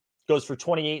 goes for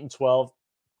 28 and 12.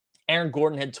 Aaron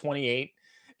Gordon had 28.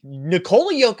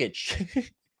 Nikola Jokic,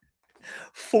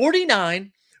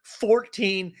 49,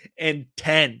 14, and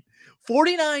 10.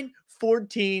 49,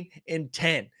 14, and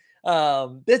 10.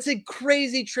 That's a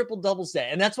crazy triple-double stat.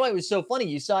 And that's why it was so funny.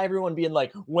 You saw everyone being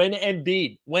like, when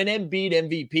Embiid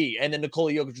MVP. And then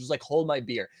Nikola Jokic was like, hold my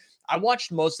beer. I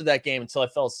watched most of that game until I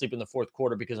fell asleep in the fourth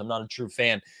quarter because I'm not a true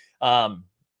fan. But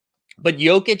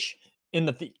Jokic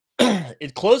in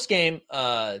it's close game.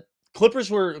 Clippers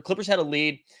had a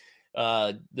lead.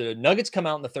 The Nuggets come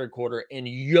out in the third quarter and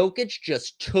Jokic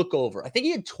just took over. I think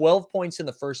he had 12 points in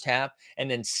the first half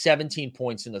and then 17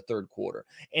 points in the third quarter.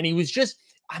 And he was just,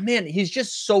 he's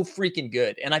just so freaking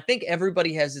good. And I think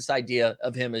everybody has this idea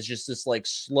of him as just this like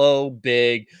slow,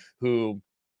 big, who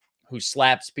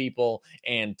slaps people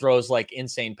and throws like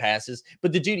insane passes.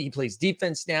 But the dude, he plays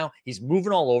defense now. He's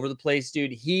moving all over the place,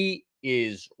 dude. He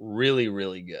is really,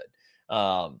 really good.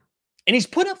 And he's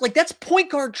put up like that's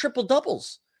point guard triple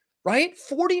doubles. Right?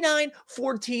 49,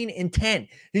 14, and 10.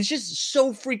 He's just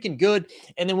so freaking good.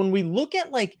 And then when we look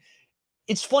at like,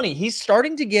 it's funny, he's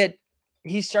starting to get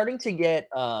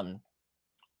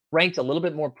ranked a little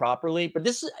bit more properly. But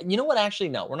this is, you know what? Actually,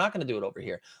 no, we're not going to do it over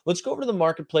here. Let's go over to the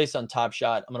marketplace on Top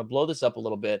Shot. I'm going to blow this up a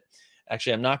little bit.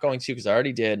 Actually, I'm not going to because I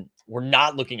already did. We're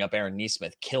not looking up Aaron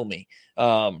Nesmith. Kill me.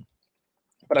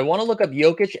 But I want to look up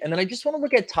Jokic, and then I just want to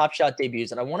look at Top Shot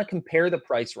debuts, and I want to compare the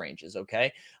price ranges, okay?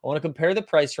 I want to compare the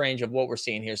price range of what we're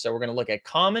seeing here. So we're going to look at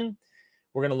Common.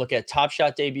 We're going to look at Top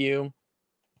Shot debut.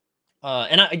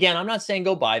 Again, I'm not saying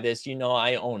go buy this. You know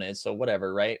I own it, so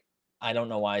whatever, right? I don't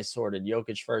know why I sorted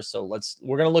Jokic first, so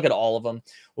we're going to look at all of them.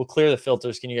 We'll clear the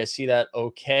filters. Can you guys see that?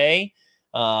 Okay.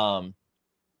 All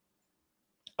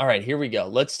right, here we go.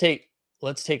 Let's take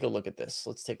a look at this.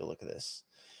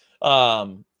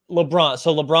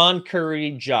 LeBron,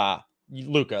 Curry, Ja,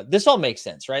 Luka. This all makes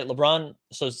sense, right? It's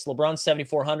LeBron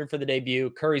 7,400 for the debut.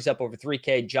 Curry's up over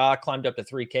 3K. Ja climbed up to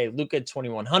 3K. Luka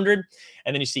 2,100.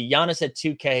 And then you see Giannis at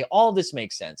 2K. All this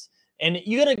makes sense. And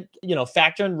you got to,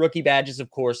 factor in rookie badges,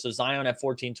 of course. So Zion at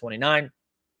 1,429.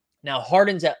 Now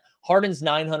Harden's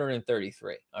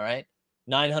 933. All right.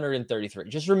 933.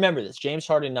 Just remember this. James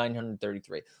Harden,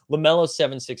 933. LaMelo,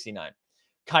 769.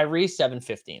 Kyrie,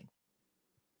 715.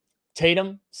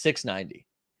 Tatum, 690.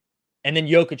 And then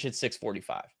Jokic at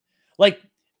 645. Like,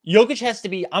 Jokic has to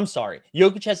be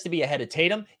ahead of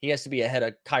Tatum. He has to be ahead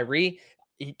of Kyrie.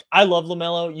 I love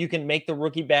LaMelo. You can make the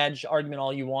rookie badge argument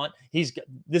all you want.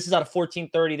 This is out of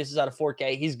 1430. This is out of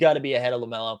 4K. He's got to be ahead of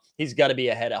LaMelo. He's got to be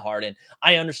ahead of Harden.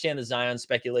 I understand the Zion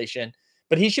speculation,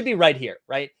 but he should be right here,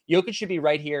 right? Jokic should be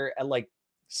right here at like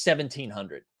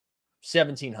 1700.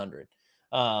 1700.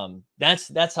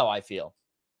 That's how I feel.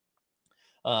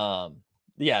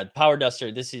 Yeah, Power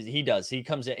Duster. He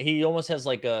comes in. He almost has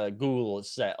like a Google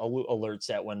alert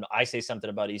set when I say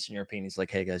something about Eastern European. He's like,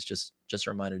 "Hey guys, just a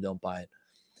reminder, don't buy it."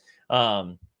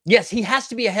 Yes, he has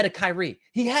to be ahead of Kyrie.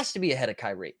 He has to be ahead of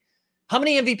Kyrie. How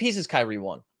many MVPs has Kyrie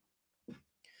won?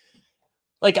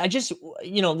 Like, let's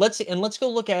go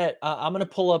look at. I'm gonna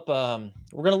pull up.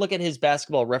 We're gonna look at his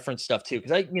basketball reference stuff too,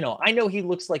 because I know he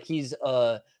looks like he's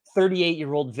a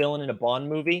 38-year-old villain in a Bond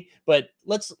movie, but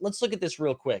let's look at this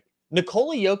real quick.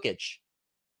 Nikola Jokic,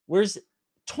 where's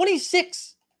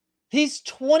 26? He's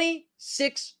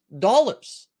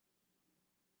 $26,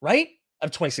 right?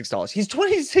 Of $26. He's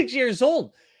 26 years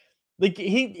old. Like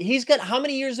he's got how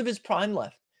many years of his prime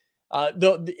left?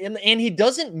 And he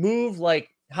doesn't move like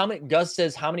how many. Gus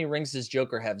says, how many rings does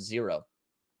Joker have? 0.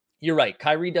 You're right.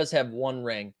 Kyrie does have 1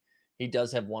 ring. He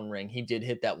does have 1 ring. He did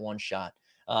hit that 1 shot.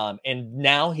 And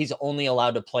now he's only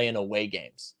allowed to play in away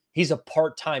games. He's a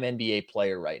part-time NBA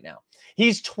player right now.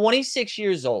 He's 26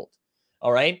 years old.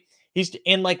 All right.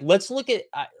 Let's look at,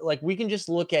 we can just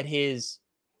look at his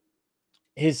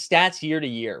stats year to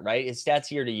year, right? His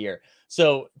stats year to year.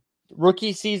 So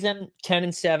rookie season,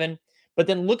 10-7. But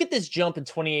then look at this jump in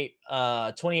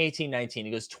 2018-19.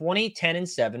 He goes 20, 10 and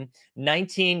 7,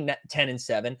 19, 10 and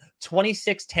 7,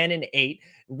 26, 10 and 8.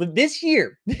 This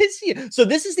year. So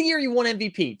this is the year you won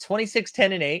MVP, 26,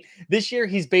 10 and 8. This year,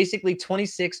 he's basically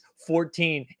 26,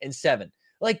 14 and 7.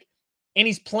 And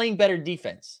he's playing better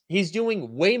defense. He's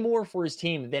doing way more for his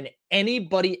team than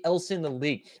anybody else in the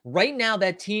league. Right now,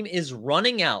 that team is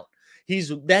running out.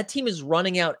 That team is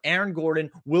running out Aaron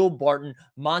Gordon, Will Barton,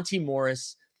 Monty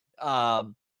Morris.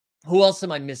 Who else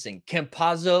am I missing?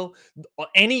 Campazzo,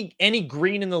 any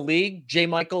Green in the league, J.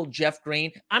 Michael, Jeff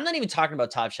Green. I'm not even talking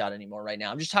about Top Shot anymore right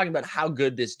now. I'm just talking about how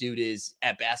good this dude is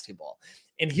at basketball.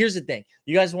 And here's the thing.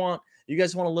 You guys want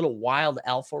a little wild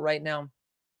alpha right now?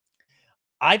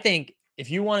 I think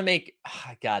if you want to make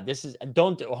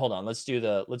hold on. Let's do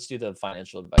the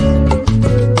financial advice.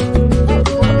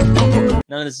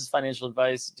 None of this is financial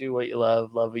advice. Do what you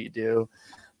love what you do.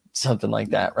 Something like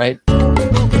that, right?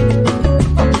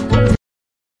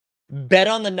 Bet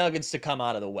on the Nuggets to come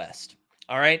out of the West.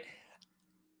 All right.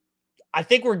 I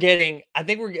think we're getting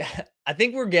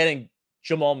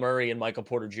Jamal Murray and Michael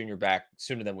Porter Jr. back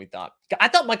sooner than we thought. I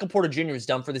thought Michael Porter Jr. was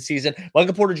done for the season.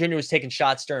 Michael Porter Jr. was taking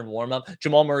shots during warm-up.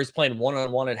 Jamal Murray's playing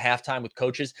one-on-one at halftime with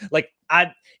coaches.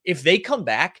 If they come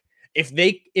back,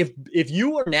 if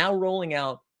you are now rolling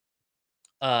out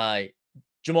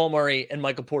Jamal Murray and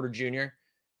Michael Porter Jr.,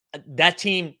 that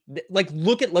team, let's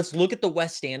look at the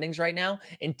West standings right now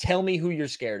and tell me who you're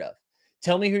scared of.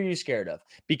 Tell me who you're scared of,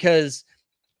 because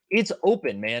it's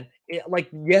open, man.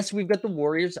 Yes, we've got the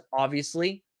Warriors,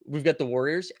 obviously. We've got the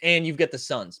Warriors and you've got the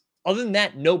Suns. Other than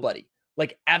that, nobody.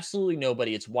 Absolutely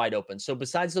nobody. It's wide open. So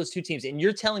besides those 2 teams, and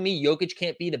you're telling me Jokic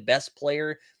can't be the best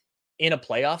player in a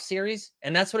playoff series?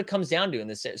 And that's what it comes down to in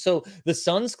this series. So the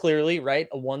Suns clearly, right,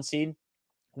 a 1 seed.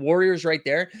 Warriors right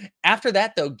there. After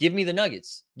that, though, give me the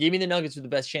Nuggets. Give me the Nuggets with the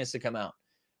best chance to come out.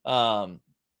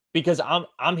 Because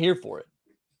I'm here for it.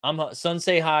 Suns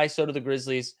say hi, so do the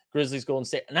Grizzlies. Grizzlies, Golden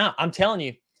State. Now, I'm telling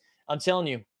you,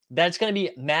 that's going to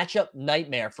be matchup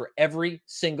nightmare for every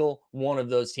single one of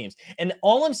those teams. And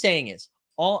all I'm saying is,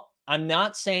 I'm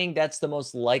not saying that's the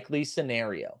most likely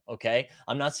scenario, okay?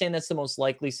 I'm not saying that's the most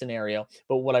likely scenario,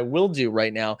 but what I will do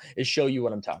right now is show you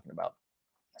what I'm talking about.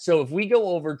 So if we go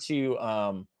over to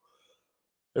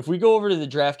the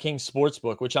DraftKings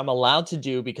Sportsbook, which I'm allowed to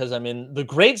do because I'm in the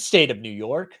great state of New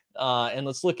York, and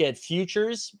let's look at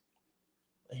futures.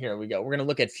 Here we go. We're going to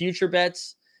look at future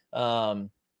bets. Where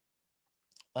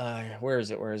is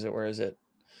it?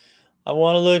 I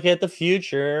want to look at the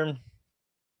future.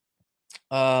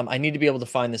 I need to be able to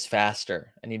find this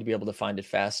faster. I need to be able to find it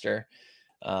faster.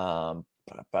 Oh,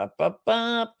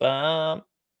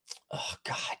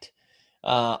 God.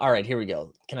 All right, here we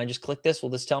go. Can I just click this? Will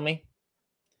this tell me?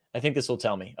 I think this will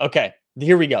tell me. Okay,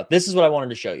 here we go. This is what I wanted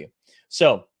to show you.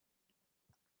 So,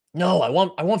 no, I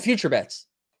want future bets.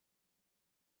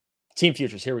 Team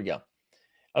futures. Here we go.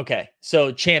 Okay,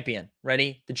 so champion.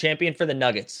 Ready? The champion for the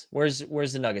Nuggets. Where's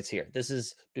the Nuggets here? This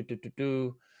is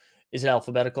Is it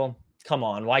alphabetical? Come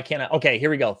on, why can't I? Okay, here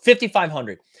we go.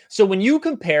 5,500. So when you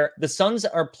compare, the Suns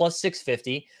are plus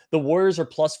 650, the Warriors are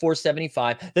plus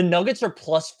 475, the Nuggets are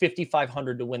plus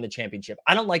 5,500 to win the championship.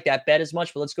 I don't like that bet as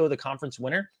much, but let's go with the conference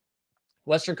winner.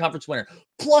 Western Conference winner,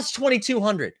 plus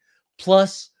 2,200.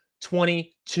 Plus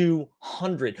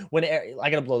 2,200. When I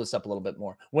got to blow this up a little bit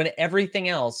more. When everything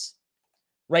else,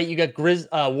 right? You got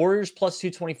Warriors plus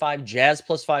 225, Jazz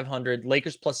plus 500,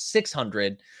 Lakers plus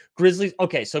 600, Grizzlies.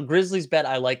 Okay, so Grizzlies bet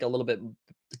I like a little bit.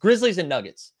 Grizzlies and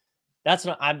Nuggets. That's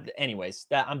not. Anyways.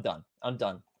 I'm done. I'm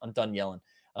done yelling.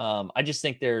 I just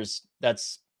think that's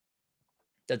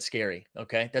scary.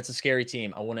 Okay, that's a scary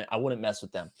team. I wouldn't mess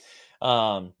with them.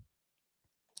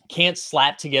 Can't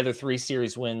slap together 3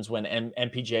 series wins when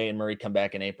MPJ and Murray come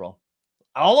back in April.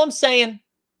 All I'm saying.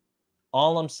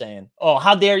 Oh,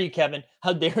 how dare you, Kevin?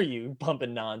 How dare you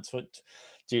bumping Nah?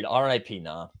 Dude, RIP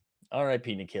Nah. RIP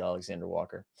Nickeil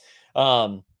Alexander-Walker.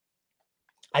 I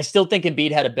still think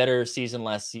Embiid had a better season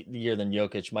last year than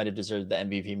Jokic. Might have deserved the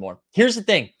MVP more. Here's the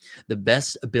thing. The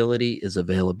best ability is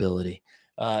availability.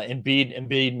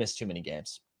 Embiid missed too many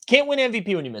games. Can't win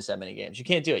MVP when you miss that many games. You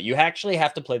can't do it. You actually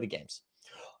have to play the games.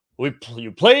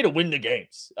 You play to win the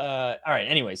games. All right.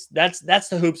 Anyways, that's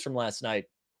the hoops from last night.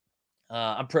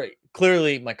 I'm pretty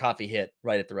clearly my coffee hit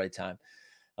right at the right time.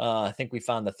 I think we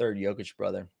found the third Jokic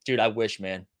brother. Dude, I wish,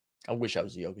 man. I wish I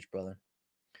was a Jokic brother.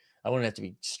 I wouldn't have to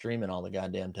be streaming all the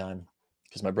goddamn time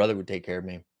because my brother would take care of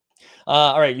me.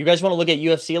 All right. You guys want to look at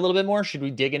UFC a little bit more? Should we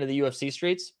dig into the UFC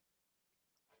streets?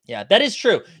 Yeah, that is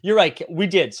true. You're right. We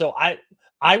did. So I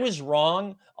was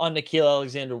wrong on Nickeil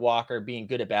Alexander-Walker being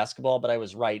good at basketball, but I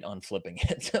was right on flipping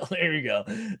it. So there you go.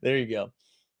 There you go.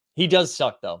 He does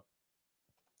suck, though.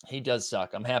 He does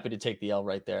suck. I'm happy to take the L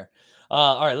right there.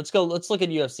 All right, let's go. Let's look at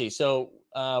UFC. So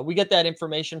we get that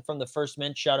information from the First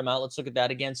Mint. Shout them out. Let's look at that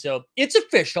again. So it's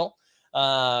official.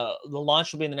 The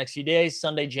launch will be in the next few days.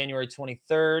 Sunday, January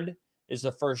 23rd is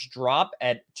the first drop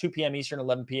at 2 p.m. Eastern,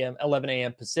 11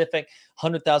 a.m. Pacific.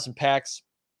 100,000 packs,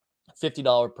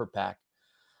 $50 per pack.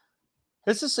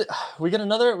 This is we get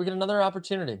another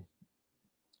opportunity.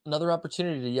 Another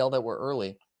opportunity to yell that we're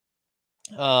early.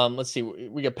 Let's see.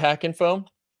 We got pack info.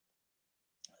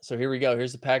 So here we go.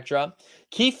 Here's the pack drop.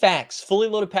 Key facts. Fully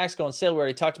loaded packs go on sale. We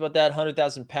already talked about that.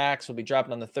 100,000 packs will be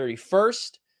dropping on the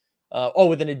 31st.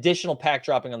 With an additional pack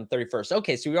dropping on the 31st.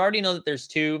 Okay, so we already know that there's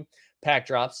 2 pack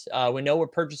drops. We know we're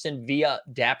purchasing via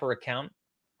Dapper account.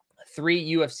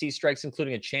 3 UFC strikes,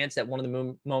 including a chance that one of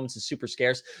the moments is super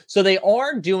scarce. So they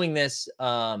are doing this.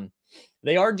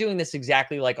 They are doing this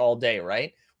exactly like all day,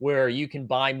 right? Where you can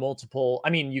buy multiple. I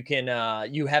mean, you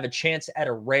can. You have a chance at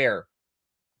a rare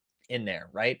in there,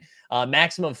 right?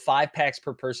 Maximum 5 packs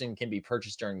per person can be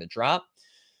purchased during the drop.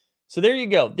 So there you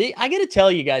go. I got to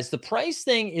tell you guys, the price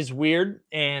thing is weird.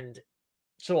 And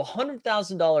so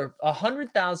 $100,000,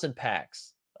 100,000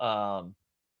 packs,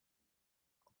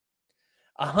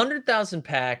 100,000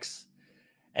 packs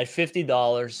at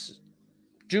 $50.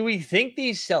 Do we think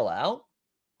these sell out?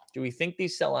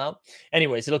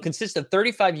 Anyways, it'll consist of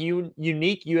 35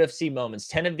 unique UFC moments.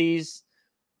 10 of these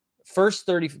first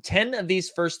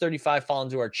 35 fall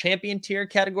into our champion tier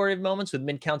category of moments with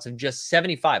min counts of just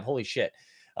 75. Holy shit.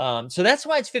 So that's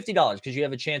why it's $50, because you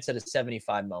have a chance at a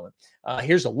 75 moment.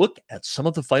 Here's a look at some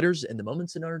of the fighters and the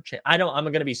moments in our I'm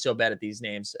going to be so bad at these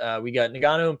names. We got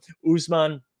Ngannou,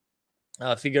 Usman,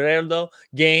 Figueiredo,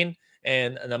 Gain,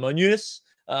 and Namajunas.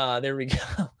 There we go.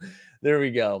 There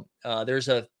we go. There's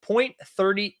a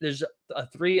 0.30. There's a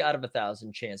 3 out of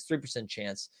 1,000 chance, 3%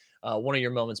 chance. One of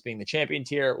your moments being the champion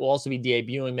tier. Will also be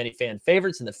debuting many fan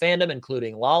favorites in the fandom,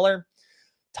 including Lawler,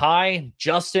 Ty,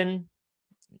 Justin.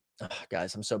 Oh,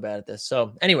 guys, I'm so bad at this.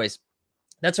 So, anyways,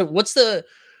 what's the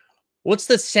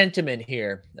sentiment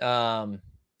here?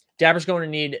 Dapper's going to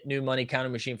need new money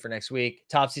counting machine for next week.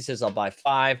 Topsy says I'll buy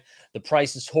 5. The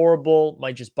price is horrible.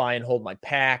 Might just buy and hold my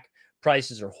pack.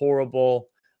 Prices are horrible.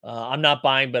 I'm not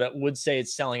buying, but I would say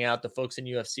it's selling out. The folks in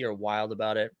UFC are wild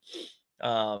about it.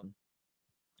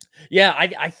 Yeah,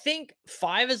 I think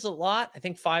 5 is a lot.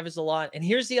 And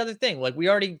here's the other thing. Like, we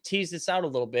already teased this out a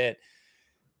little bit.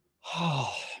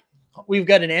 We've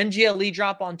got an MGLE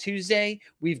drop on Tuesday.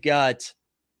 We've got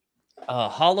a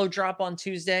Holo drop on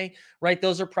Tuesday, right?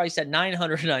 Those are priced at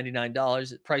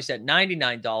 $999, priced at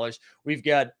 $99. We've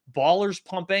got Ballers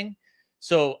pumping.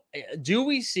 So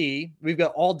we've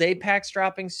got all day packs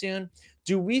dropping soon.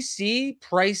 Do we see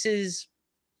prices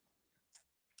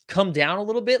come down a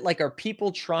little bit? Like, are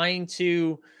people trying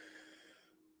to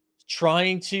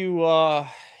get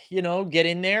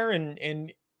in there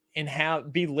and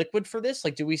be liquid for this?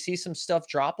 Like, do we see some stuff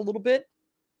drop a little bit?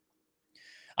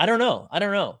 I don't know.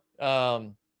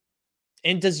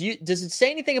 And does it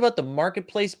say anything about the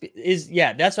marketplace?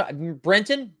 That's what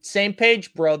Brenton, same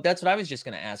page, bro. That's what I was just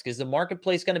going to ask. Is the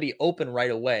marketplace going to be open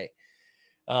right away?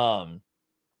 I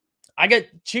got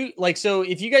 2, so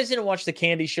if you guys didn't watch the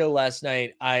Candy Show last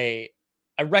night, I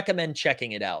I recommend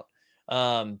checking it out.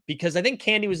 Because I think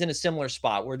Candy was in a similar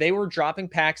spot where they were dropping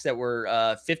packs that were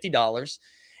 $50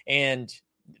 and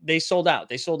they sold out.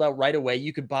 They sold out right away.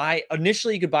 You could buy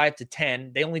initially, you could buy up to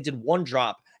 10. They only did one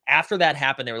drop. After that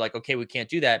happened, they were like, okay, we can't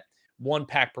do that. One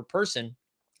pack per person.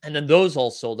 And then those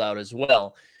all sold out as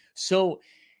well. So,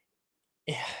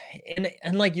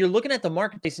 and like you're looking at the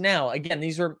marketplace now, again,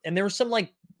 there were some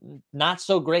like not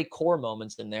so great core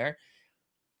moments in there.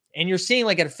 And you're seeing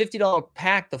like at a $50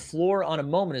 pack, the floor on a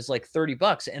moment is like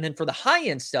 $30. And then for the high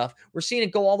end stuff, we're seeing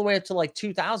it go all the way up to like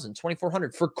 2,000,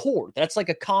 2,400 for core. That's like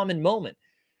a common moment.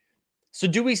 So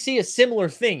do we see a similar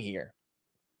thing here?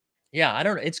 Yeah, I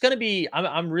don't know. It's going to be,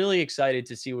 I'm really excited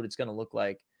to see what it's going to look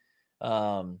like.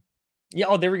 Yeah.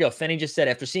 Oh, there we go. Fenny just said,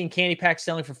 after seeing candy packs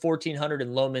selling for 1,400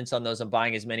 and low mints on those, I'm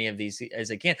buying as many of these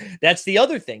as I can. That's the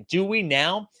other thing. Do we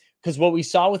now? Because what we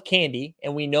saw with candy,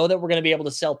 and we know that we're going to be able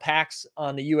to sell packs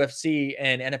on the UFC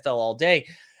and NFL all day.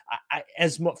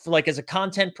 As a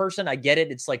content person, I get it.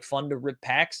 It's like fun to rip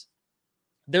packs.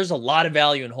 There's a lot of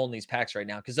value in holding these packs right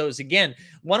now. Because those, again,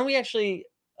 why don't we actually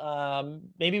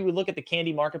maybe we look at the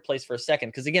candy marketplace for a second?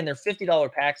 Because again, they're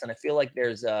 $50 packs, and I feel like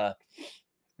there's a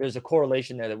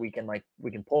correlation there that we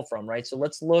can pull from, right? So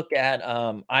let's look at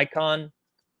Icon.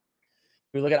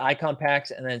 We look at Icon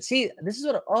packs and then see, this is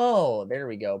what, there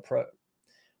we go.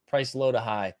 Price low to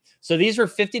high. So these were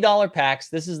 $50 packs.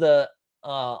 This is the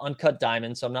uncut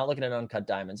diamonds. So I'm not looking at uncut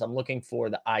diamonds. I'm looking for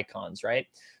the icons, right?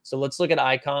 So let's look at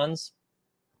icons.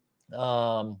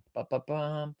 We're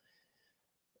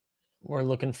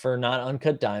looking for not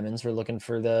uncut diamonds. We're looking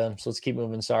for so let's keep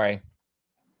moving. Sorry.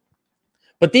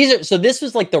 But this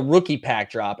was like the rookie pack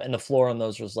drop, and the floor on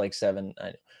those was like 7.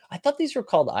 I thought these were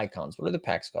called icons. What are the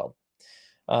packs called?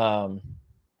 My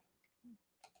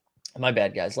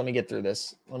bad, guys. Let me get through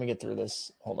this.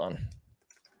 Hold on.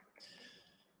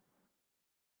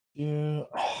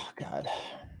 Oh, God.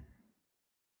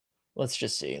 Let's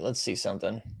just see. Let's see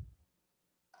something.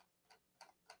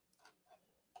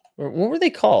 What were they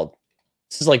called?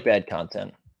 This is like bad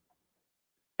content.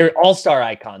 All-Star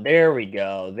Icon. There we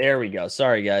go.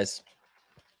 Sorry, guys.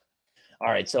 All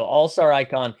right, so All-Star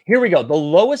Icon. Here we go. The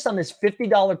lowest on this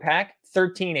 $50 pack,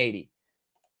 $13.80.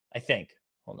 I think.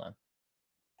 Hold on.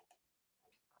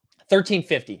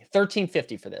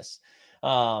 $13.50 for this.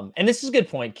 And this is a good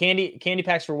point. Candy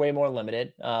packs were way more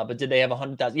limited, but did they have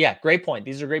 100,000? Yeah, great point.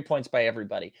 These are great points by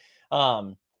everybody.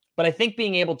 But I think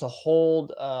being able to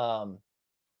hold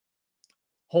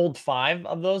 5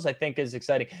 of those, I think, is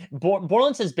exciting.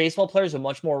 Borland says baseball players are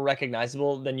much more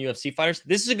recognizable than UFC fighters.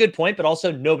 This is a good point, but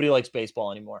also nobody likes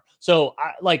baseball anymore. So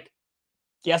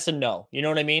yes and no. You know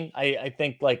what I mean? I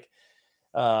think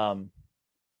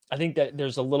I think that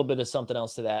there's a little bit of something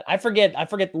else to that. I forget,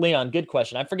 Leon, good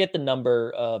question. I forget the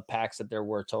number of packs that there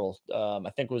were total. I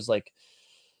think it was like,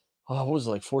 what was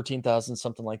it, like 14,000,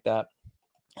 something like that.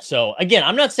 So again,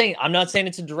 I'm not saying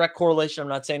it's a direct correlation. I'm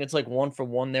not saying it's like one for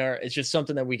one there. It's just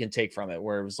something that we can take from it,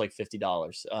 where it was like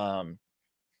 $50.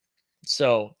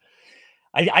 So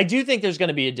I do think there's going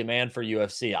to be a demand for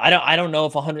UFC. I don't know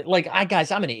if 100,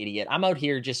 guys, I'm an idiot. I'm out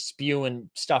here just spewing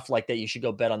stuff like that. You should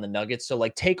go bet on the Nuggets. So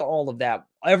take all of that,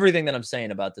 everything that I'm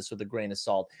saying about this with a grain of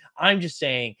salt. I'm just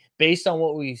saying, based on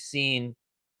what we've seen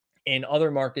in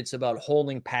other markets about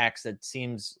holding packs, that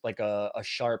seems like a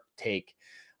sharp take.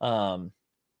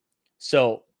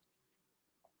 So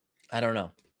I don't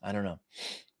know.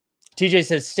 TJ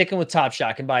says sticking with Top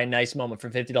Shot can buy a nice moment for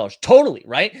 $50. Totally,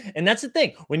 right? And that's the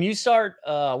thing. When you start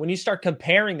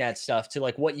comparing that stuff to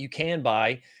like what you can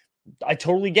buy, I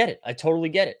totally get it.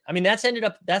 I mean, that's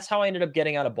how I ended up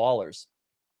getting out of Ballers,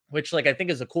 which I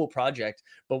think is a cool project.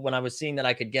 But when I was seeing that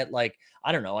I could get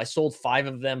I don't know, I sold 5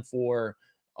 of them for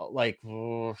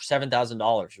 $7,000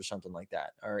 or something like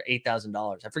that, or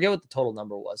 $8,000. I forget what the total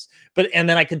number was. And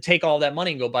then I could take all that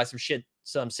money and go buy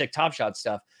some sick Top Shot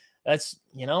stuff. That's,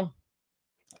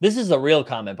 this is a real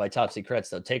comment by Top Secrets,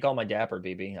 though. Take all my Dapper,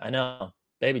 BB. I know,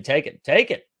 baby. Take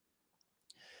it.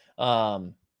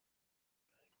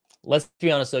 Let's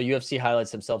be honest, though. UFC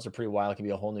highlights themselves are pretty wild. It can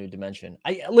be a whole new dimension.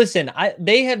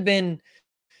 They have been.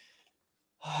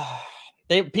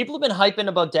 People have been hyping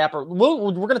about Dapper.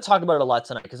 We're going to talk about it a lot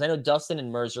tonight, because I know Dustin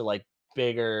and Merz are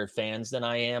bigger fans than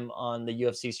I am on the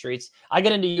UFC streets. I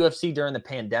got into UFC during the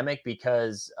pandemic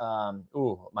because, my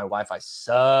Wi-Fi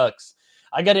sucks.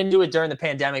 I got into it during the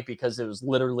pandemic because it was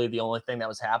literally the only thing that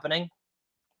was happening.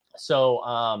 So,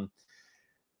 I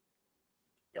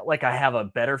have a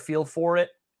better feel for it,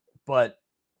 but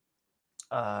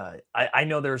I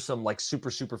know there's some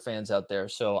super fans out there.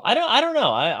 So I don't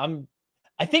know.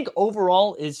 I think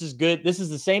overall this is good. This is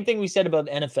the same thing we said about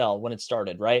the NFL when it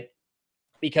started, right?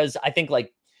 Because I think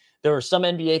there were some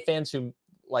NBA fans who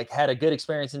like had a good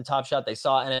experience in Top Shot. They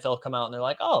saw NFL come out and they're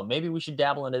like, oh, maybe we should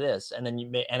dabble into this. And then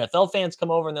NFL fans come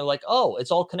over and they're like, oh,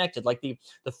 it's all connected. Like the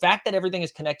fact that everything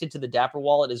is connected to the Dapper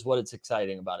wallet is what it's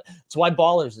exciting about it. It's why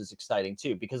Ballers is exciting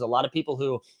too, because a lot of people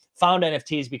who found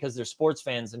NFTs because they're sports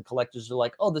fans and collectors are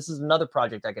like, oh, this is another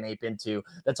project I can ape into.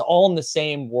 That's all in the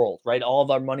same world, right? All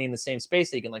of our money in the same space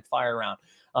that you can like fire around.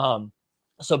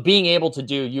 So being able to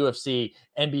do UFC,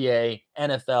 NBA,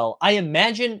 NFL, I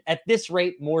imagine at this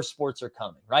rate, more sports are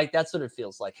coming, right? That's what it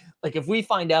feels like. Like if we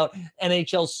find out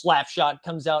NHL Slapshot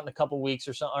comes out in a couple weeks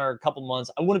or a couple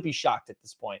months, I wouldn't be shocked at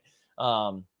this point.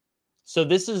 So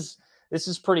this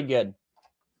is pretty good.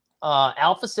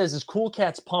 Alpha says, is Cool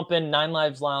Cats pumping? Nine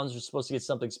Lives Lounge are supposed to get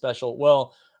something special.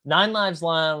 Well, Nine Lives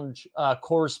Lounge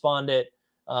correspondent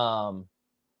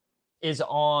is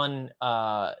on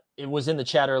it was in the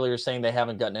chat earlier saying they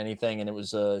haven't gotten anything and it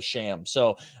was a sham.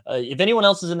 So if anyone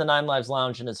else is in the Nine Lives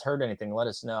Lounge and has heard anything, let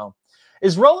us know.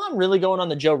 Is Rohan really going on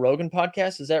the Joe Rogan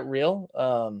podcast? Is that real?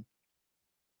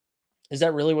 Is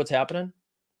that really what's happening?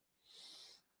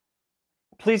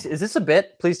 Please, is this a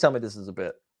bit? Please tell me this is a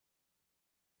bit.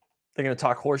 They're going to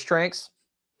talk horse tranks.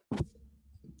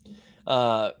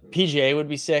 PGA would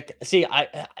be sick. See,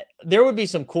 there would be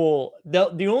some cool.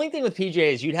 The only thing with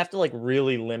PGA is you'd have to like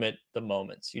really limit the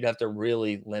moments. You'd have to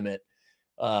really limit.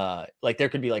 Like there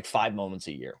could be like 5 moments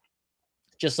a year,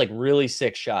 just like really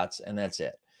sick shots, and that's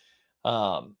it.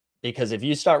 Because if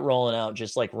you start rolling out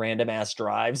just like random ass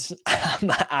drives,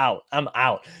 I'm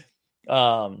out.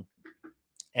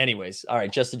 Anyways, all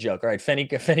right, just a joke. All right,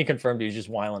 Fenny confirmed he was just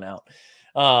wiling out.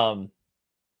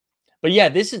 But yeah,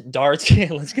 this is darts.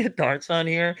 Let's get darts on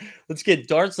here. Let's get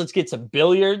darts. Let's get some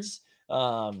billiards.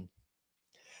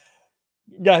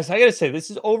 Guys, I gotta say, this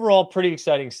is overall pretty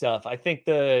exciting stuff. I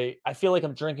feel like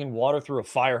I'm drinking water through a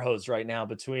fire hose right now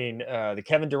between the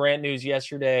Kevin Durant news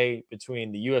yesterday,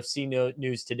 between the UFC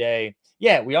news today.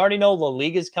 Yeah, we already know La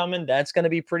Liga's coming. That's going to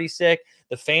be pretty sick.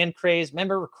 The fan craze.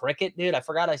 Remember cricket, dude? I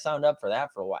forgot I signed up for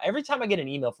that for a while. Every time I get an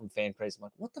email from fan craze, I'm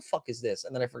like, what the fuck is this?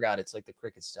 And then I forgot it's like the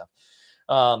cricket stuff.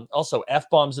 Also,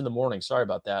 F-bombs in the morning. Sorry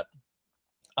about that.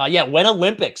 Yeah, when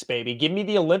Olympics, baby. Give me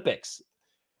the Olympics.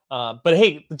 But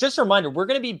hey, just a reminder, we're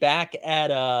going to be back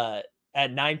at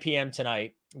 9 p.m.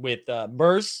 tonight with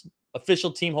Merce,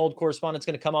 official Team Hold correspondent,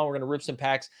 going to come on. We're going to rip some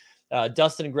packs.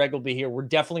 Dustin and Greg will be here. We're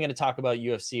definitely going to talk about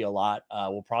UFC a lot.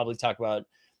 We'll probably talk about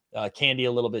Candy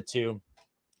a little bit too.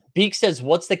 Beaks says,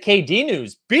 what's the KD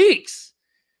news? Beaks,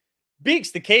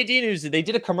 the KD news. They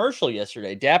did a commercial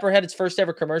yesterday. Dapper had its first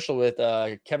ever commercial with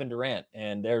Kevin Durant,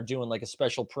 and they're doing like a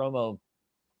special promo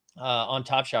on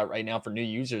Top Shot right now for new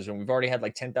users, and we've already had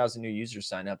like 10,000 new users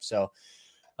sign up. So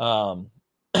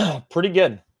pretty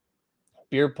good.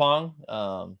 Beer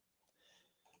pong.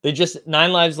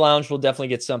 Nine Lives Lounge will definitely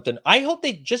get something. I hope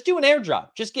they just do an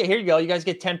airdrop. Just here you go. You guys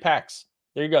get 10 packs.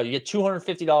 There you go. You get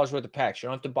 $250 worth of packs. You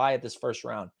don't have to buy it this first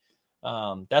round.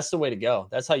 That's the way to go.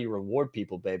 That's how you reward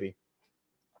people, baby.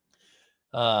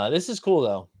 This is cool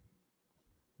though.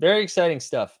 Very exciting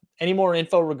stuff. Any more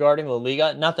info regarding La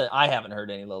Liga? Not that I haven't heard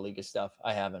any La Liga stuff.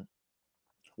 I haven't.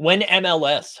 When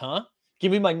MLS, huh?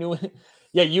 Give me my new...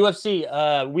 Yeah,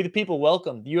 UFC. We the people,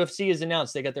 welcome. The UFC is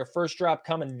announced. They got their first drop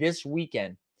coming this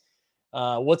weekend.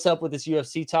 What's up with this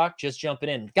UFC talk? Just jumping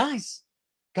in. Guys,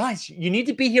 you need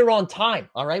to be here on time,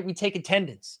 all right? We take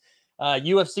attendance.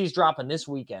 UFC's dropping this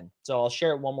weekend. So I'll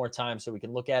share it one more time so we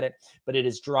can look at it. But it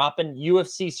is dropping.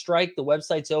 UFC Strike. The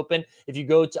website's open. If you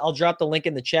go I'll drop the link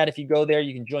in the chat. If you go there,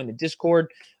 you can join the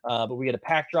Discord. But we got a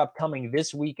pack drop coming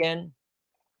this weekend.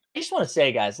 I just want to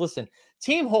say, guys, listen,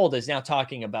 Team Hold is now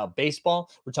talking about baseball.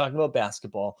 We're talking about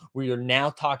basketball. We are now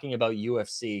talking about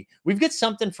UFC. We've got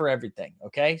something for everything,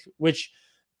 okay? Which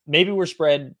maybe we're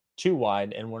spread too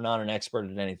wide and we're not an expert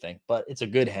at anything, but it's a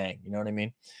good hang. You know what I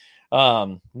mean?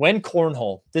 When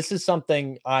cornhole, this is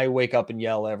something I wake up and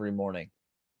yell every morning.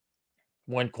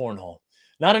 When cornhole,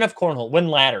 not enough cornhole, when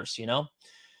ladders, you know?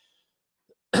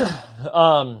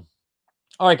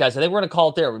 All right, guys, I think we're going to call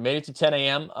it there. We made it to 10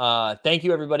 a.m. Thank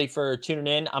you, everybody, for tuning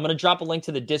in. I'm going to drop a link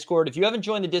to the Discord. If you haven't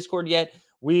joined the Discord yet,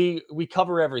 we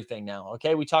cover everything now,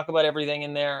 okay? We talk about everything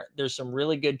in there. There's some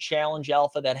really good challenge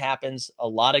alpha that happens, a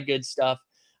lot of good stuff.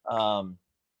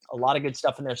 A lot of good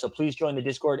stuff in there. So please join the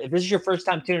Discord. If this is your first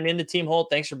time tuning in to Team Hold,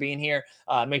 thanks for being here.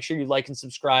 Make sure you like and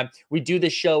subscribe. We do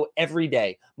this show every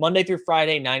day, Monday through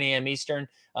Friday, 9 a.m. Eastern.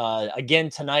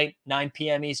 Again, tonight, 9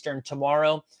 p.m. Eastern.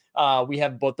 Tomorrow, we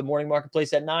have both the morning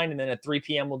marketplace at 9, and then at 3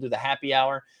 p.m. we'll do the happy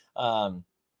hour. But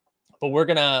we're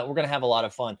gonna have a lot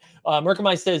of fun.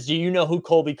 Merkamai says, "Do you know who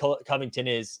Colby Covington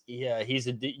is?" Yeah, he's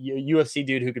a UFC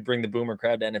dude who could bring the boomer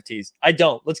crowd to NFTs. I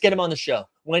don't. Let's get him on the show.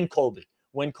 When Colby.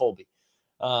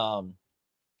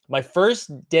 My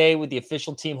first day with the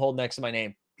official team hold next to my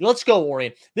name. Let's go,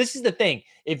 Orion. This is the thing.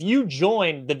 If you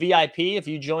join the VIP, if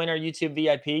you join our YouTube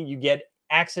VIP, you get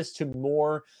access to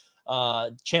more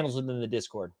channels within the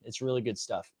Discord. It's really good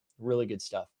stuff. Really good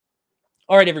stuff.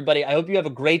 All right, everybody. I hope you have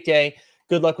a great day.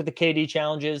 Good luck with the KD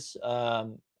challenges.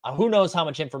 Who knows how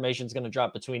much information is going to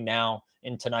drop between now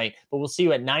and tonight, but we'll see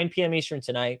you at 9 p.m. Eastern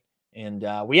tonight. And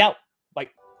we out.